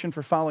persecution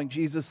for following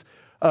Jesus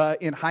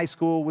in high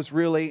school was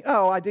really,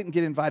 I didn't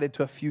get invited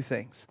to a few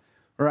things,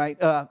 right?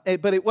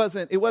 But it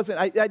wasn't.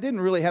 I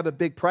didn't really have a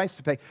big price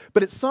to pay.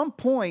 But at some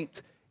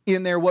point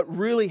in there, what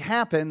really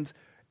happened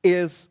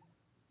is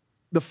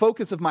the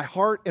focus of my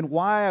heart and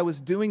why I was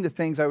doing the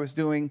things I was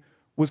doing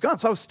was gone.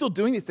 So I was still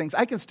doing these things.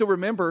 I can still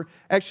remember,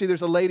 actually,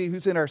 there's a lady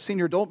who's in our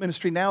senior adult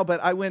ministry now, but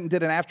I went and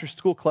did an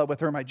after-school club with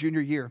her my junior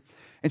year.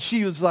 And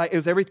she was like, it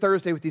was every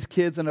Thursday with these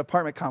kids in an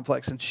apartment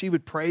complex, and she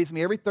would praise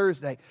me every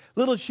Thursday.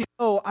 Little did she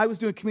know, I was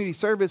doing community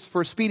service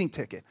for a speeding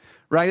ticket,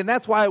 right? And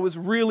that's why I was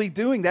really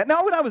doing that.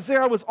 Now, when I was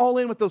there, I was all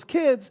in with those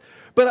kids,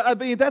 but I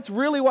mean, that's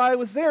really why I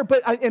was there.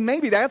 And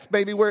maybe that's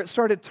where it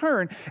started to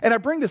turn. And I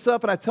bring this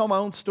up, and I tell my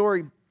own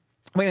story.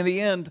 I mean, in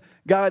the end,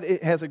 God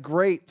has a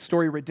great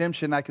story of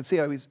redemption. I can see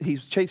how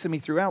he's chasing me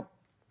throughout.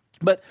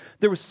 But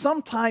there was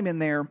some time in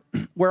there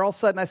where all of a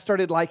sudden I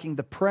started liking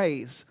the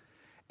praise.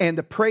 And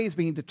the praise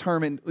being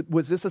determined,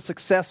 was this a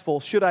successful,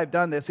 should I have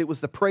done this? It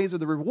was the praise or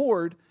the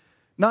reward,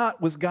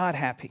 not was God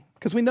happy.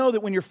 Because we know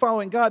that when you're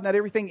following God, not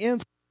everything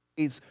ends with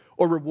praise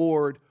or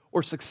reward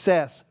or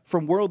success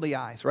from worldly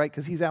eyes, right?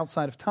 Because he's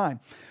outside of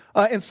time.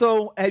 And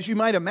so, as you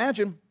might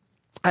imagine,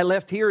 I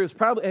left here. It was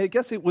probably, I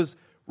guess it was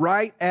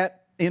right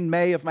in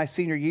May of my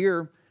senior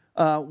year,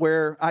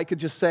 where I could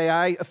just say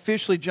I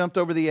officially jumped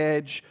over the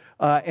edge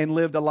and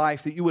lived a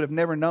life that you would have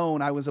never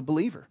known I was a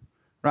believer,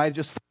 right?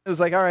 It was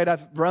like, all right,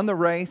 I've run the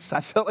race.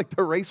 I felt like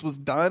the race was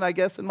done, I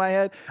guess, in my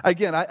head.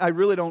 Again, I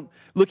really don't,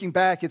 looking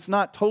back, it's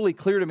not totally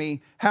clear to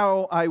me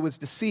how I was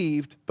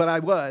deceived, but I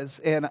was,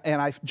 and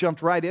I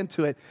jumped right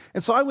into it.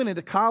 And so I went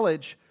into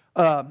college.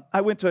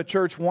 I went to a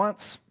church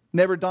once,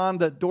 never donned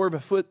the door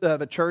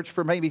of a church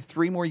for maybe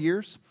 3 more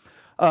years.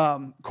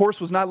 Of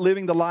course, was not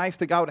living the life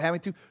that God would have me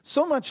to.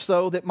 So much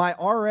so that my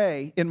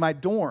RA in my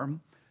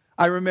dorm,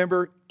 I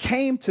remember,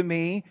 came to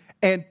me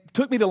and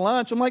took me to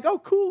lunch. I'm like, oh,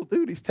 cool,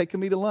 dude, he's taking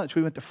me to lunch.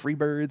 We went to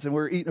Freebirds and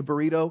we were eating a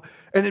burrito.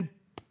 And then,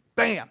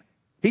 bam,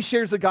 he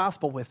shares the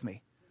gospel with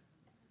me.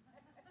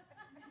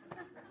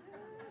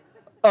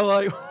 I'm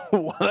like,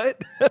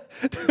 what?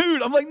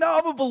 Dude, I'm like, no,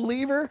 I'm a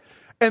believer.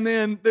 And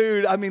then,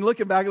 dude, I mean,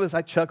 looking back at this,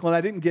 I chuckle, and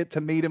I didn't get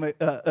to meet him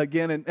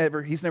again and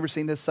ever. He's never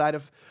seen this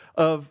side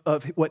of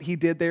what he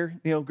did there.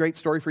 You know, great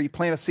story for you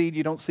plant a seed,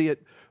 you don't see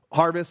it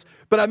harvest.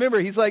 But I remember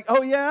he's like,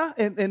 oh, yeah,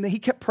 and he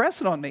kept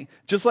pressing on me,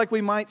 just like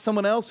we might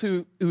someone else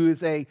who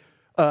is a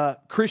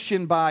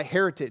Christian by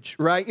heritage,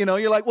 right? You know,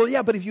 you're like, well,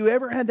 yeah, but if you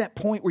ever had that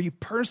point where you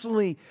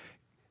personally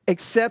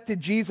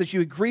accepted Jesus,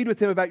 you agreed with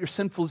him about your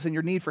sinfulness and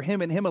your need for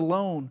him and him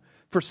alone,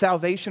 for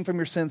salvation from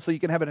your sins so you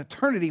can have an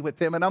eternity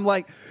with him. And I'm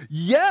like,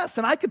 yes,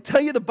 and I could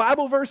tell you the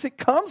Bible verse it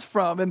comes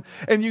from.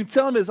 And you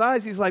tell him his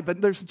eyes, he's like,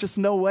 but there's just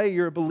no way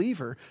you're a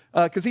believer,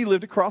 because he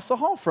lived across the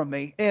hall from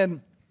me.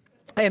 And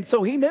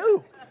so he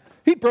knew.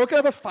 He broke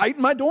up a fight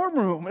in my dorm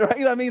room,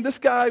 right? I mean, this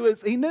guy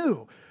he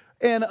knew.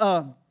 And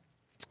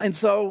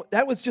so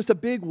that was just a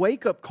big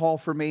wake-up call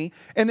for me.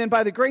 And then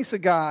by the grace of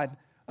God,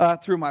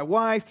 through my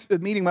wife,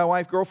 meeting my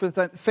wife, girlfriend,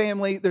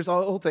 family. There's a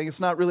whole thing. It's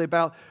not really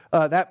about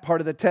that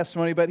part of the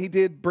testimony, but he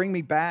did bring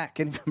me back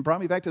and brought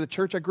me back to the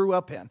church I grew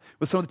up in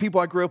with some of the people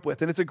I grew up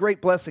with, and it's a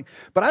great blessing.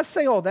 But I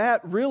say all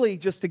that really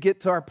just to get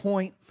to our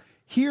point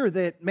here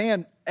that,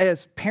 man,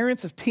 as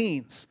parents of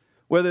teens,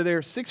 whether they're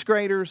 6th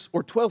graders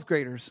or 12th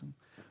graders,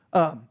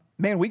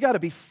 man, we got to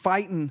be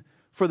fighting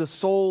for the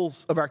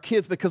souls of our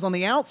kids, because on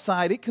the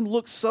outside, it can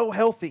look so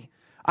healthy.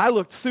 I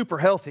looked super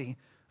healthy.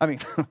 I mean,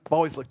 I've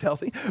always looked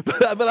healthy,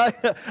 but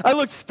I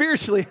looked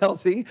spiritually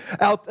healthy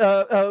out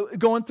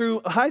going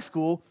through high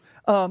school,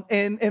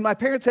 and my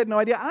parents had no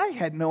idea. I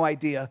had no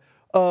idea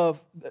of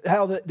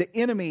how the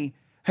enemy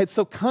had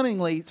so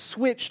cunningly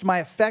switched my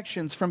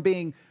affections from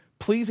being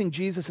pleasing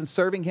Jesus and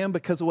serving him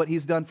because of what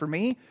he's done for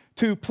me,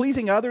 to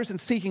pleasing others and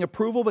seeking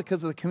approval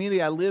because of the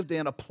community I lived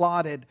in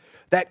applauded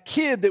that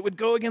kid that would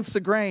go against the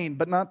grain,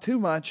 but not too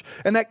much,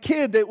 and that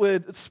kid that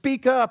would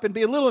speak up and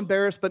be a little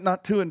embarrassed, but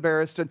not too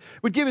embarrassed, and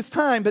would give his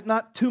time, but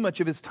not too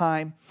much of his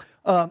time.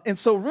 And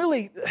so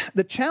really,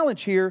 the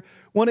challenge here,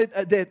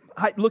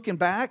 looking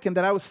back, and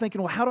that I was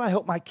thinking, well, how do I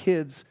help my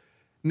kids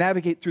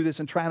navigate through this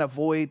and try and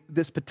avoid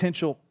this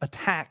potential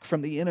attack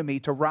from the enemy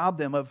to rob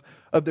them of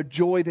the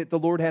joy that the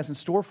Lord has in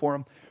store for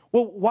them?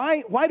 Well,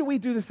 why do we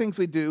do the things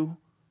we do?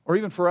 Or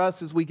even for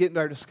us, as we get into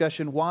our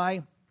discussion,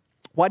 why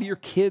do your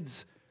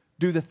kids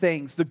do the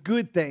things, the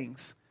good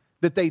things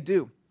that they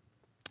do?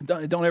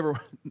 Don't ever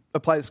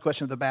apply this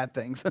question to the bad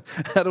things.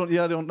 I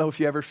don't know if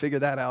you ever figure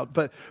that out.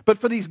 But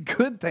for these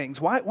good things,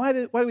 why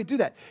do we do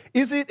that?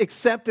 Is it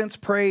acceptance,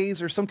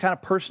 praise, or some kind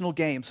of personal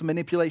game, some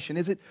manipulation?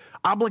 Is it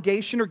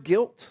obligation or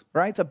guilt?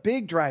 Right? It's a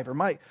big driver.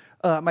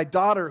 My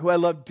daughter, who I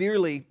love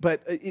dearly,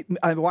 but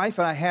my wife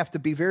and I have to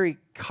be very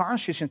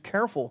cautious and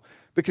careful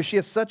because she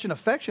has such an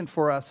affection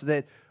for us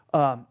that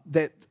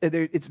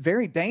it's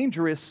very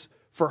dangerous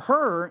for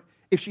her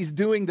if she's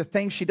doing the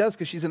things she does,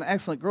 because she's an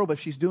excellent girl, but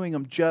if she's doing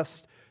them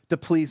just to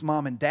please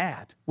mom and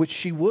dad, which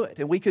she would.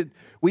 And we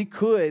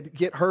could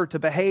get her to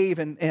behave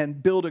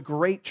and build a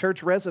great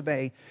church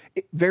resume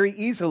very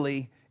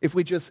easily if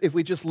we just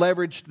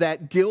leveraged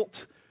that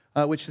guilt,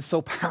 which is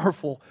so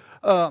powerful.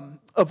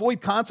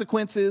 Avoid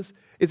consequences.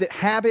 Is it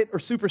habit or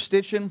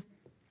superstition?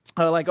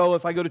 Like, oh,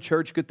 if I go to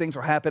church, good things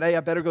will happen. Hey,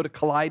 I better go to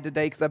Collide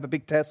today because I have a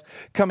big test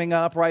coming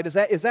up, right? Is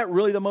that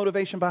really the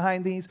motivation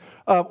behind these?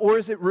 Or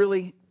is it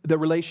really the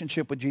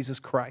relationship with Jesus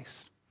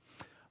Christ?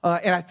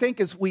 And I think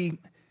as we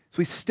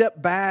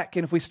step back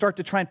and if we start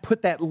to try and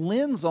put that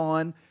lens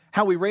on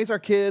how we raise our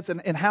kids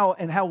and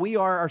how we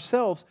are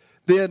ourselves,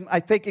 then I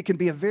think it can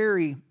be a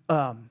very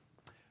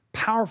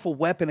powerful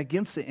weapon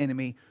against the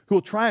enemy who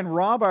will try and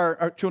rob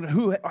our children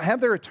who have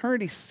their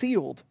eternity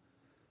sealed,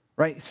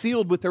 right?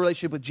 Sealed with their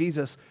relationship with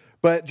Jesus.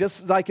 But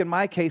just like in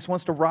my case,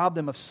 wants to rob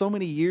them of so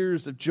many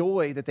years of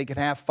joy that they could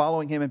have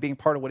following him and being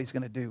part of what he's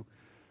going to do.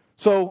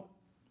 So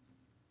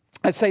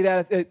I say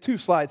that 2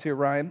 slides here,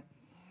 Ryan.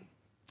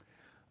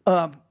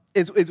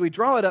 As we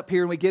draw it up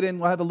here and we get in,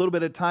 we'll have a little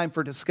bit of time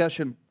for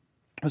discussion.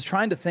 I was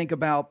trying to think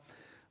about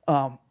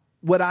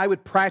what I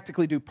would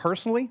practically do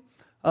personally,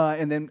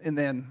 and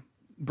then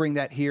bring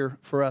that here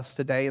for us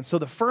today. And so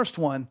the first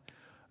one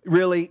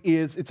really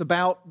it's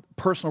about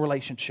personal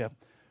relationship,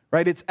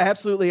 right? It's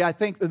absolutely, I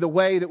think the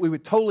way that we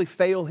would totally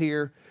fail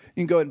here,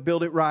 you can go ahead and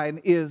build it, Ryan,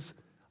 is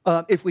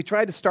if we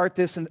tried to start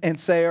this and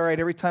say, all right,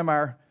 every time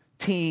our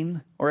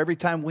teen or every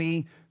time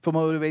we feel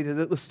motivated,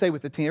 let's stay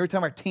with the teen, every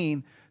time our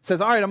teen says,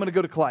 all right, I'm going to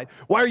go to Collide.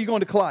 Why are you going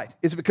to Collide?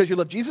 Is it because you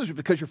love Jesus or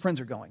because your friends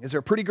are going? Is there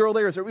a pretty girl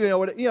there? Is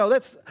there,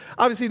 that's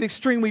obviously the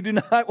extreme we do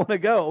not want to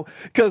go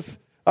because,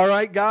 all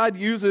right, God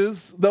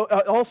uses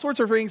all sorts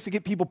of things to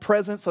get people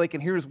present so they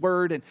can hear his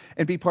word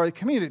and be part of the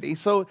community.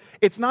 So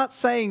it's not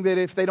saying that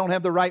if they don't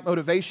have the right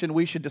motivation,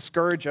 we should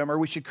discourage them or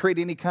we should create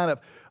any kind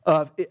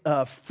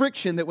of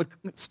friction that would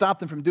stop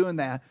them from doing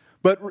that.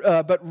 but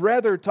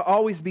rather to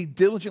always be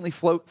diligently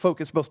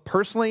focused both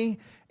personally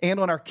and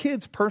on our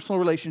kids' personal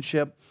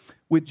relationship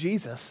with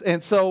Jesus.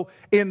 And so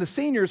in the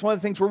seniors, one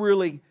of the things we're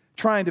really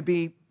trying to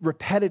be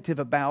repetitive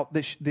about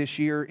this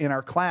year in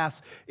our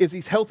class is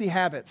these healthy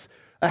habits.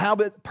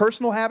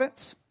 Personal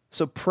habits,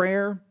 so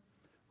prayer,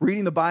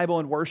 reading the Bible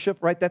and worship,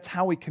 right? That's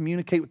how we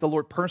communicate with the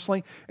Lord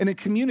personally. And then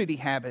community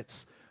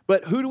habits.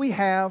 But who do we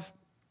have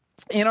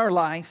in our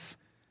life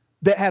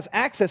that has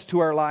access to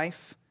our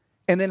life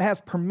and then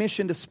has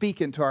permission to speak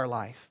into our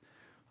life?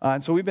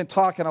 And so we've been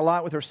talking a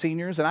lot with our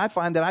seniors, and I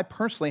find that I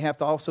personally have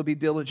to also be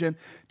diligent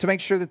to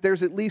make sure that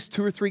there's at least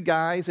 2 or 3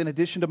 guys in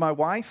addition to my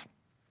wife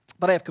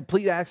that I have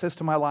complete access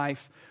to my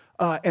life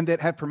and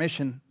that have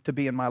permission to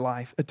be in my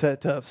life,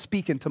 to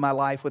speak into my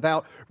life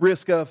without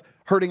risk of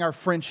hurting our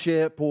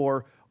friendship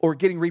or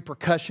getting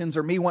repercussions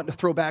or me wanting to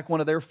throw back one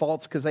of their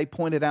faults because they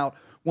pointed out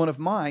one of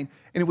mine.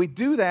 And if we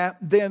do that,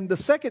 then the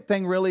second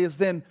thing really is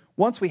then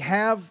once we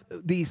have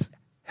these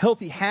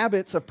healthy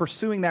habits of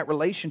pursuing that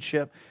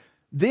relationship,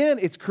 then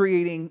it's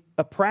creating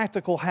a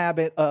practical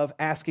habit of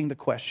asking the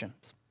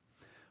questions.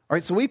 All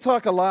right, so we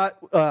talk a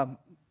lot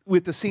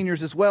with the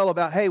seniors as well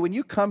about, hey, when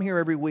you come here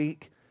every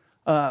week,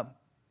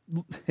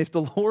 if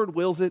the Lord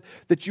wills it,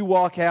 that you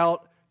walk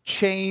out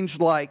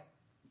changed like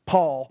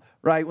Paul,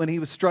 right, when he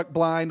was struck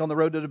blind on the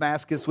road to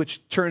Damascus,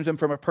 which turned him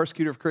from a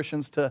persecutor of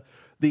Christians to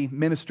the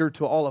minister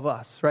to all of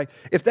us, right?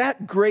 If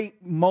that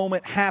great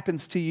moment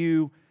happens to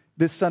you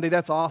this Sunday,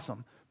 that's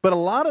awesome. But a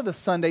lot of the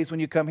Sundays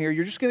when you come here,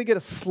 you're just going to get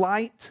a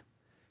slight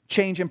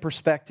change in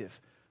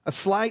perspective, a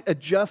slight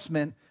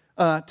adjustment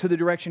to the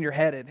direction you're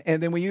headed.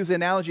 And then we use the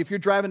analogy, if you're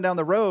driving down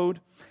the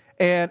road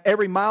and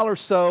every mile or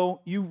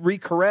so you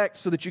recorrect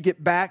so that you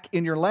get back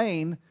in your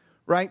lane,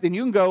 right, then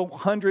you can go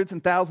hundreds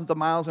and thousands of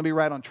miles and be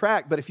right on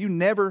track. But if you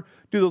never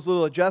do those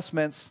little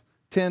adjustments,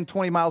 10,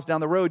 20 miles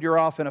down the road, you're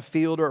off in a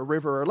field or a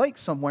river or a lake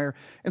somewhere.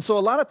 And so a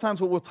lot of times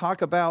what we'll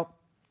talk about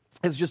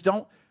is just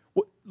don't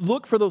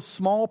look for those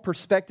small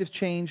perspective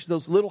change,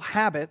 those little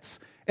habits,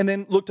 and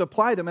then look to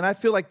apply them. And I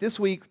feel like this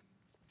week,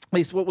 at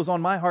least what was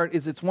on my heart,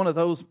 is it's one of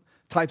those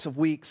types of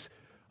weeks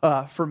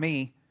for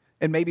me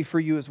and maybe for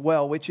you as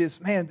well, which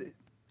is, man,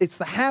 it's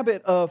the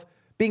habit of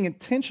being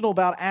intentional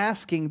about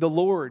asking the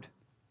Lord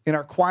in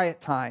our quiet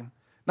time.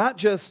 Not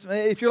just,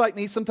 if you're like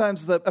me,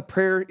 sometimes a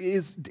prayer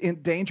is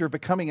in danger of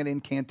becoming an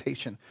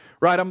incantation,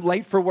 right? I'm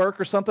late for work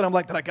or something. I'm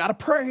like, but I got to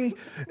pray.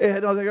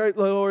 And I'm like, all right,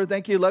 Lord,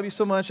 thank you. Love you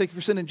so much. Thank you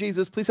for sending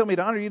Jesus. Please help me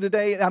to honor you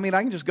today. I mean,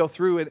 I can just go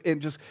through it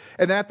and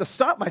then I have to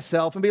stop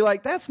myself and be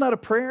like, that's not a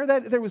prayer.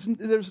 There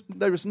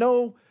was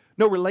no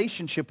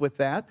relationship with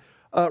that,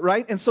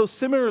 right? And so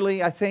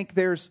similarly, I think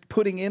there's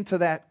putting into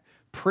that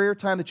prayer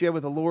time that you have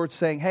with the Lord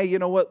saying, hey, you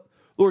know what,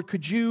 Lord,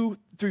 could you,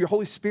 through your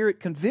Holy Spirit,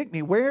 convict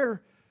me?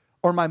 Where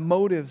are my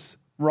motives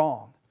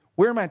wrong?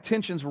 Where are my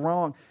intentions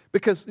wrong?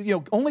 Because,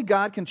 only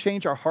God can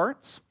change our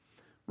hearts,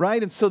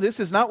 right? And so this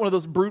is not one of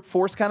those brute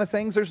force kind of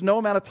things. There's no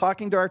amount of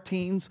talking to our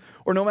teens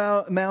or no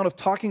amount of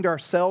talking to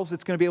ourselves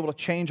that's going to be able to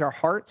change our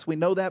hearts. We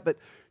know that, but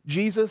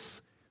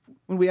Jesus,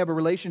 when we have a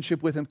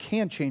relationship with him,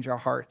 can change our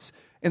hearts.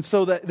 And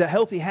so the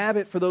healthy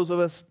habit for those of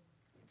us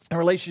in a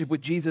relationship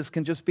with Jesus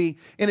can just be,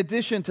 in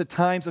addition to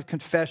times of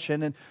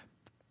confession and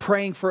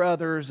praying for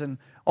others and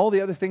all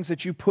the other things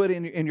that you put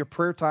in your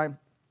prayer time,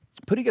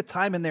 putting a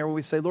time in there where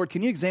we say, Lord,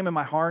 can you examine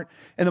my heart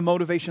and the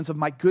motivations of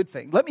my good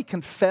thing? Let me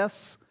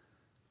confess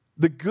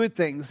the good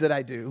things that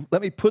I do.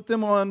 Let me put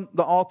them on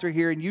the altar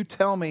here, and you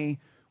tell me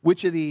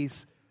which of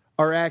these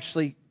are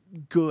actually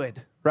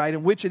good, right?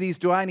 And which of these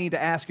do I need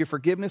to ask your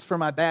forgiveness for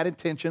my bad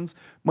intentions,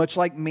 much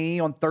like me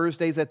on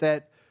Thursdays at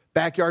that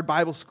backyard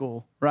Bible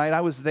school, right?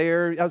 I was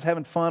there. I was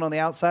having fun on the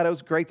outside. It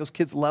was great. Those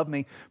kids loved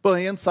me. But on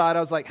the inside, I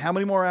was like, how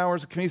many more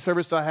hours of community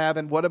service do I have?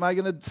 And what am I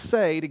going to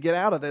say to get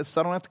out of this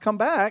so I don't have to come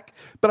back,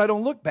 but I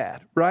don't look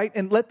bad, right?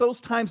 And let those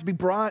times be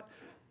brought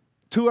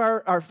to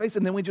our face.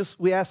 And then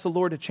we ask the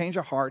Lord to change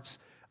our hearts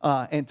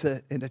and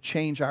to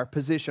change our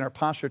position, our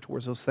posture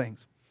towards those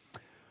things.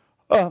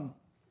 And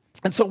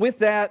so with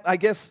that, I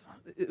guess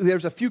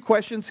there's a few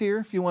questions here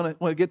if you want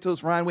to get to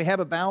those, Ryan. We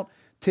have about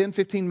 10,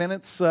 15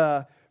 minutes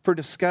for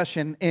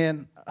discussion,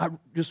 and I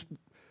just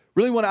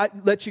really want to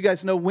let you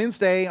guys know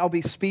Wednesday I'll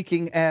be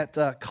speaking at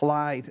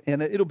Collide,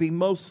 and it'll be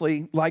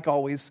mostly, like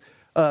always,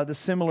 the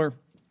similar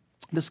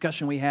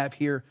discussion we have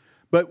here,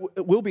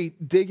 but we'll be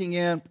digging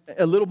in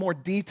a little more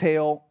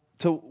detail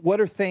to what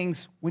are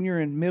things when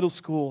you're in middle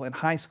school and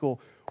high school,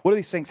 what are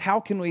these things, how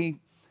can we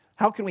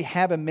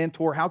have a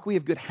mentor, how can we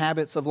have good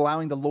habits of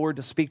allowing the Lord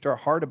to speak to our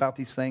heart about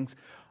these things.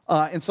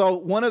 And so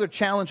one other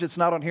challenge that's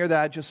not on here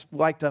that I'd just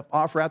like to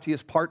offer out to you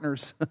as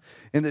partners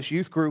in this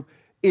youth group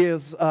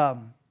is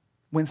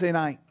Wednesday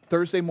night,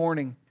 Thursday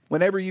morning,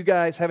 whenever you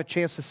guys have a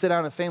chance to sit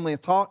down as a family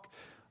and talk,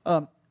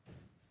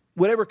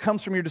 whatever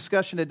comes from your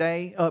discussion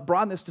today,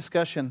 broaden this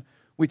discussion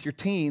with your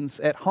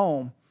teens at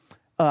home.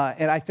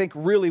 And I think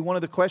really one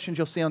of the questions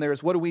you'll see on there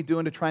is what are we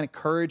doing to try and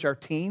encourage our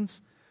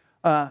teens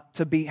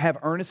to have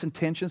earnest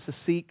intentions, to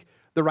seek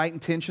the right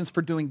intentions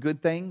for doing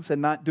good things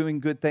and not doing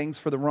good things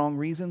for the wrong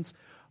reasons.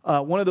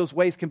 One of those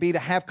ways can be to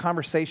have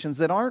conversations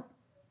that aren't,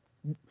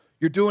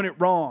 you're doing it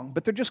wrong,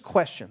 but they're just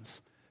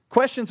questions.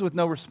 Questions with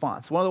no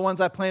response. One of the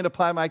ones I plan to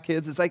apply to my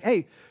kids is like,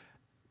 hey,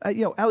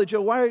 Allie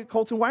Joe,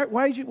 Colton,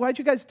 why'd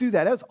you guys do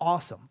that? That was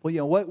awesome.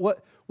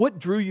 Well, what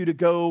drew you to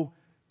go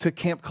to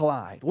Camp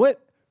Collide?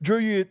 What drew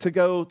you to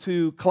go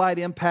to Collide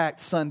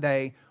Impact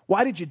Sunday?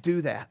 Why did you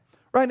do that?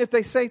 Right? And if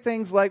they say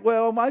things like,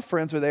 well, my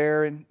friends are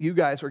there and you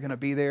guys were going to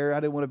be there,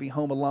 I didn't want to be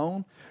home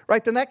alone,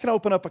 right? Then that can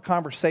open up a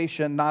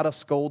conversation, not a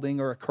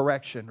scolding or a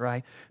correction,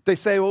 right? They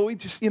say, well,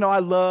 I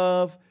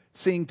love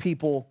seeing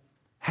people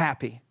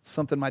happy.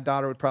 Something my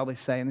daughter would probably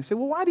say. And they say,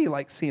 well, why do you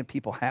like seeing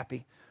people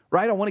happy?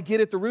 Right? I want to get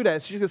at the root of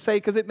it. She's going to say,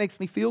 because it makes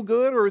me feel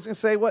good, or is going to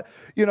say, what,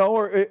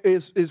 or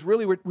is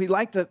really, we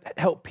like to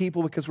help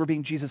people because we're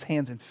being Jesus'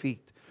 hands and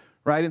feet,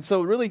 right? And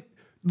so really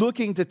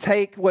looking to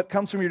take what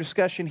comes from your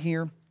discussion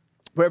here,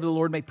 wherever the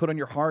Lord may put on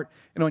your heart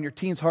and on your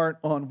teen's heart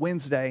on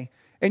Wednesday,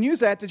 and use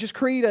that to just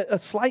create a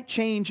slight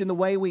change in the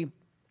way we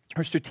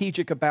are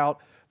strategic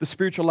about the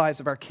spiritual lives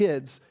of our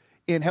kids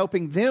in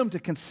helping them to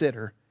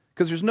consider,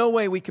 because there's no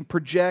way we can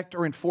project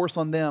or enforce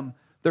on them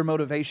their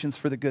motivations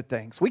for the good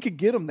things. We could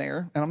get them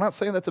there, and I'm not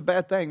saying that's a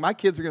bad thing. My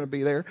kids are going to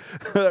be there,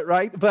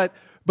 right? But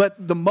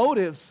the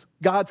motives,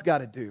 God's got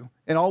to do,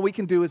 and all we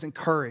can do is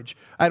encourage.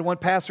 I had one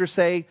pastor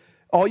say,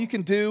 all you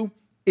can do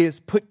is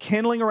put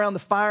kindling around the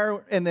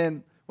fire, and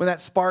then when that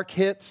spark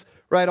hits,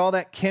 right, all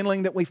that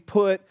kindling that we've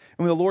put, and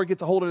when the Lord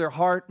gets a hold of their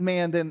heart,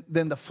 man,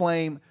 then the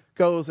flame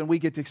goes, and we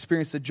get to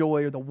experience the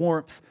joy or the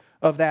warmth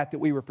of that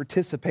we were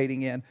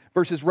participating in,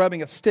 versus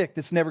rubbing a stick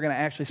that's never going to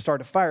actually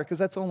start a fire, because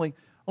that's only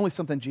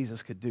something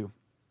Jesus could do.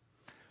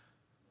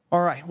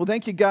 All right, well,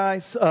 thank you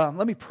guys.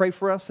 Let me pray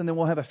for us, and then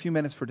we'll have a few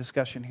minutes for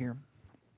discussion here.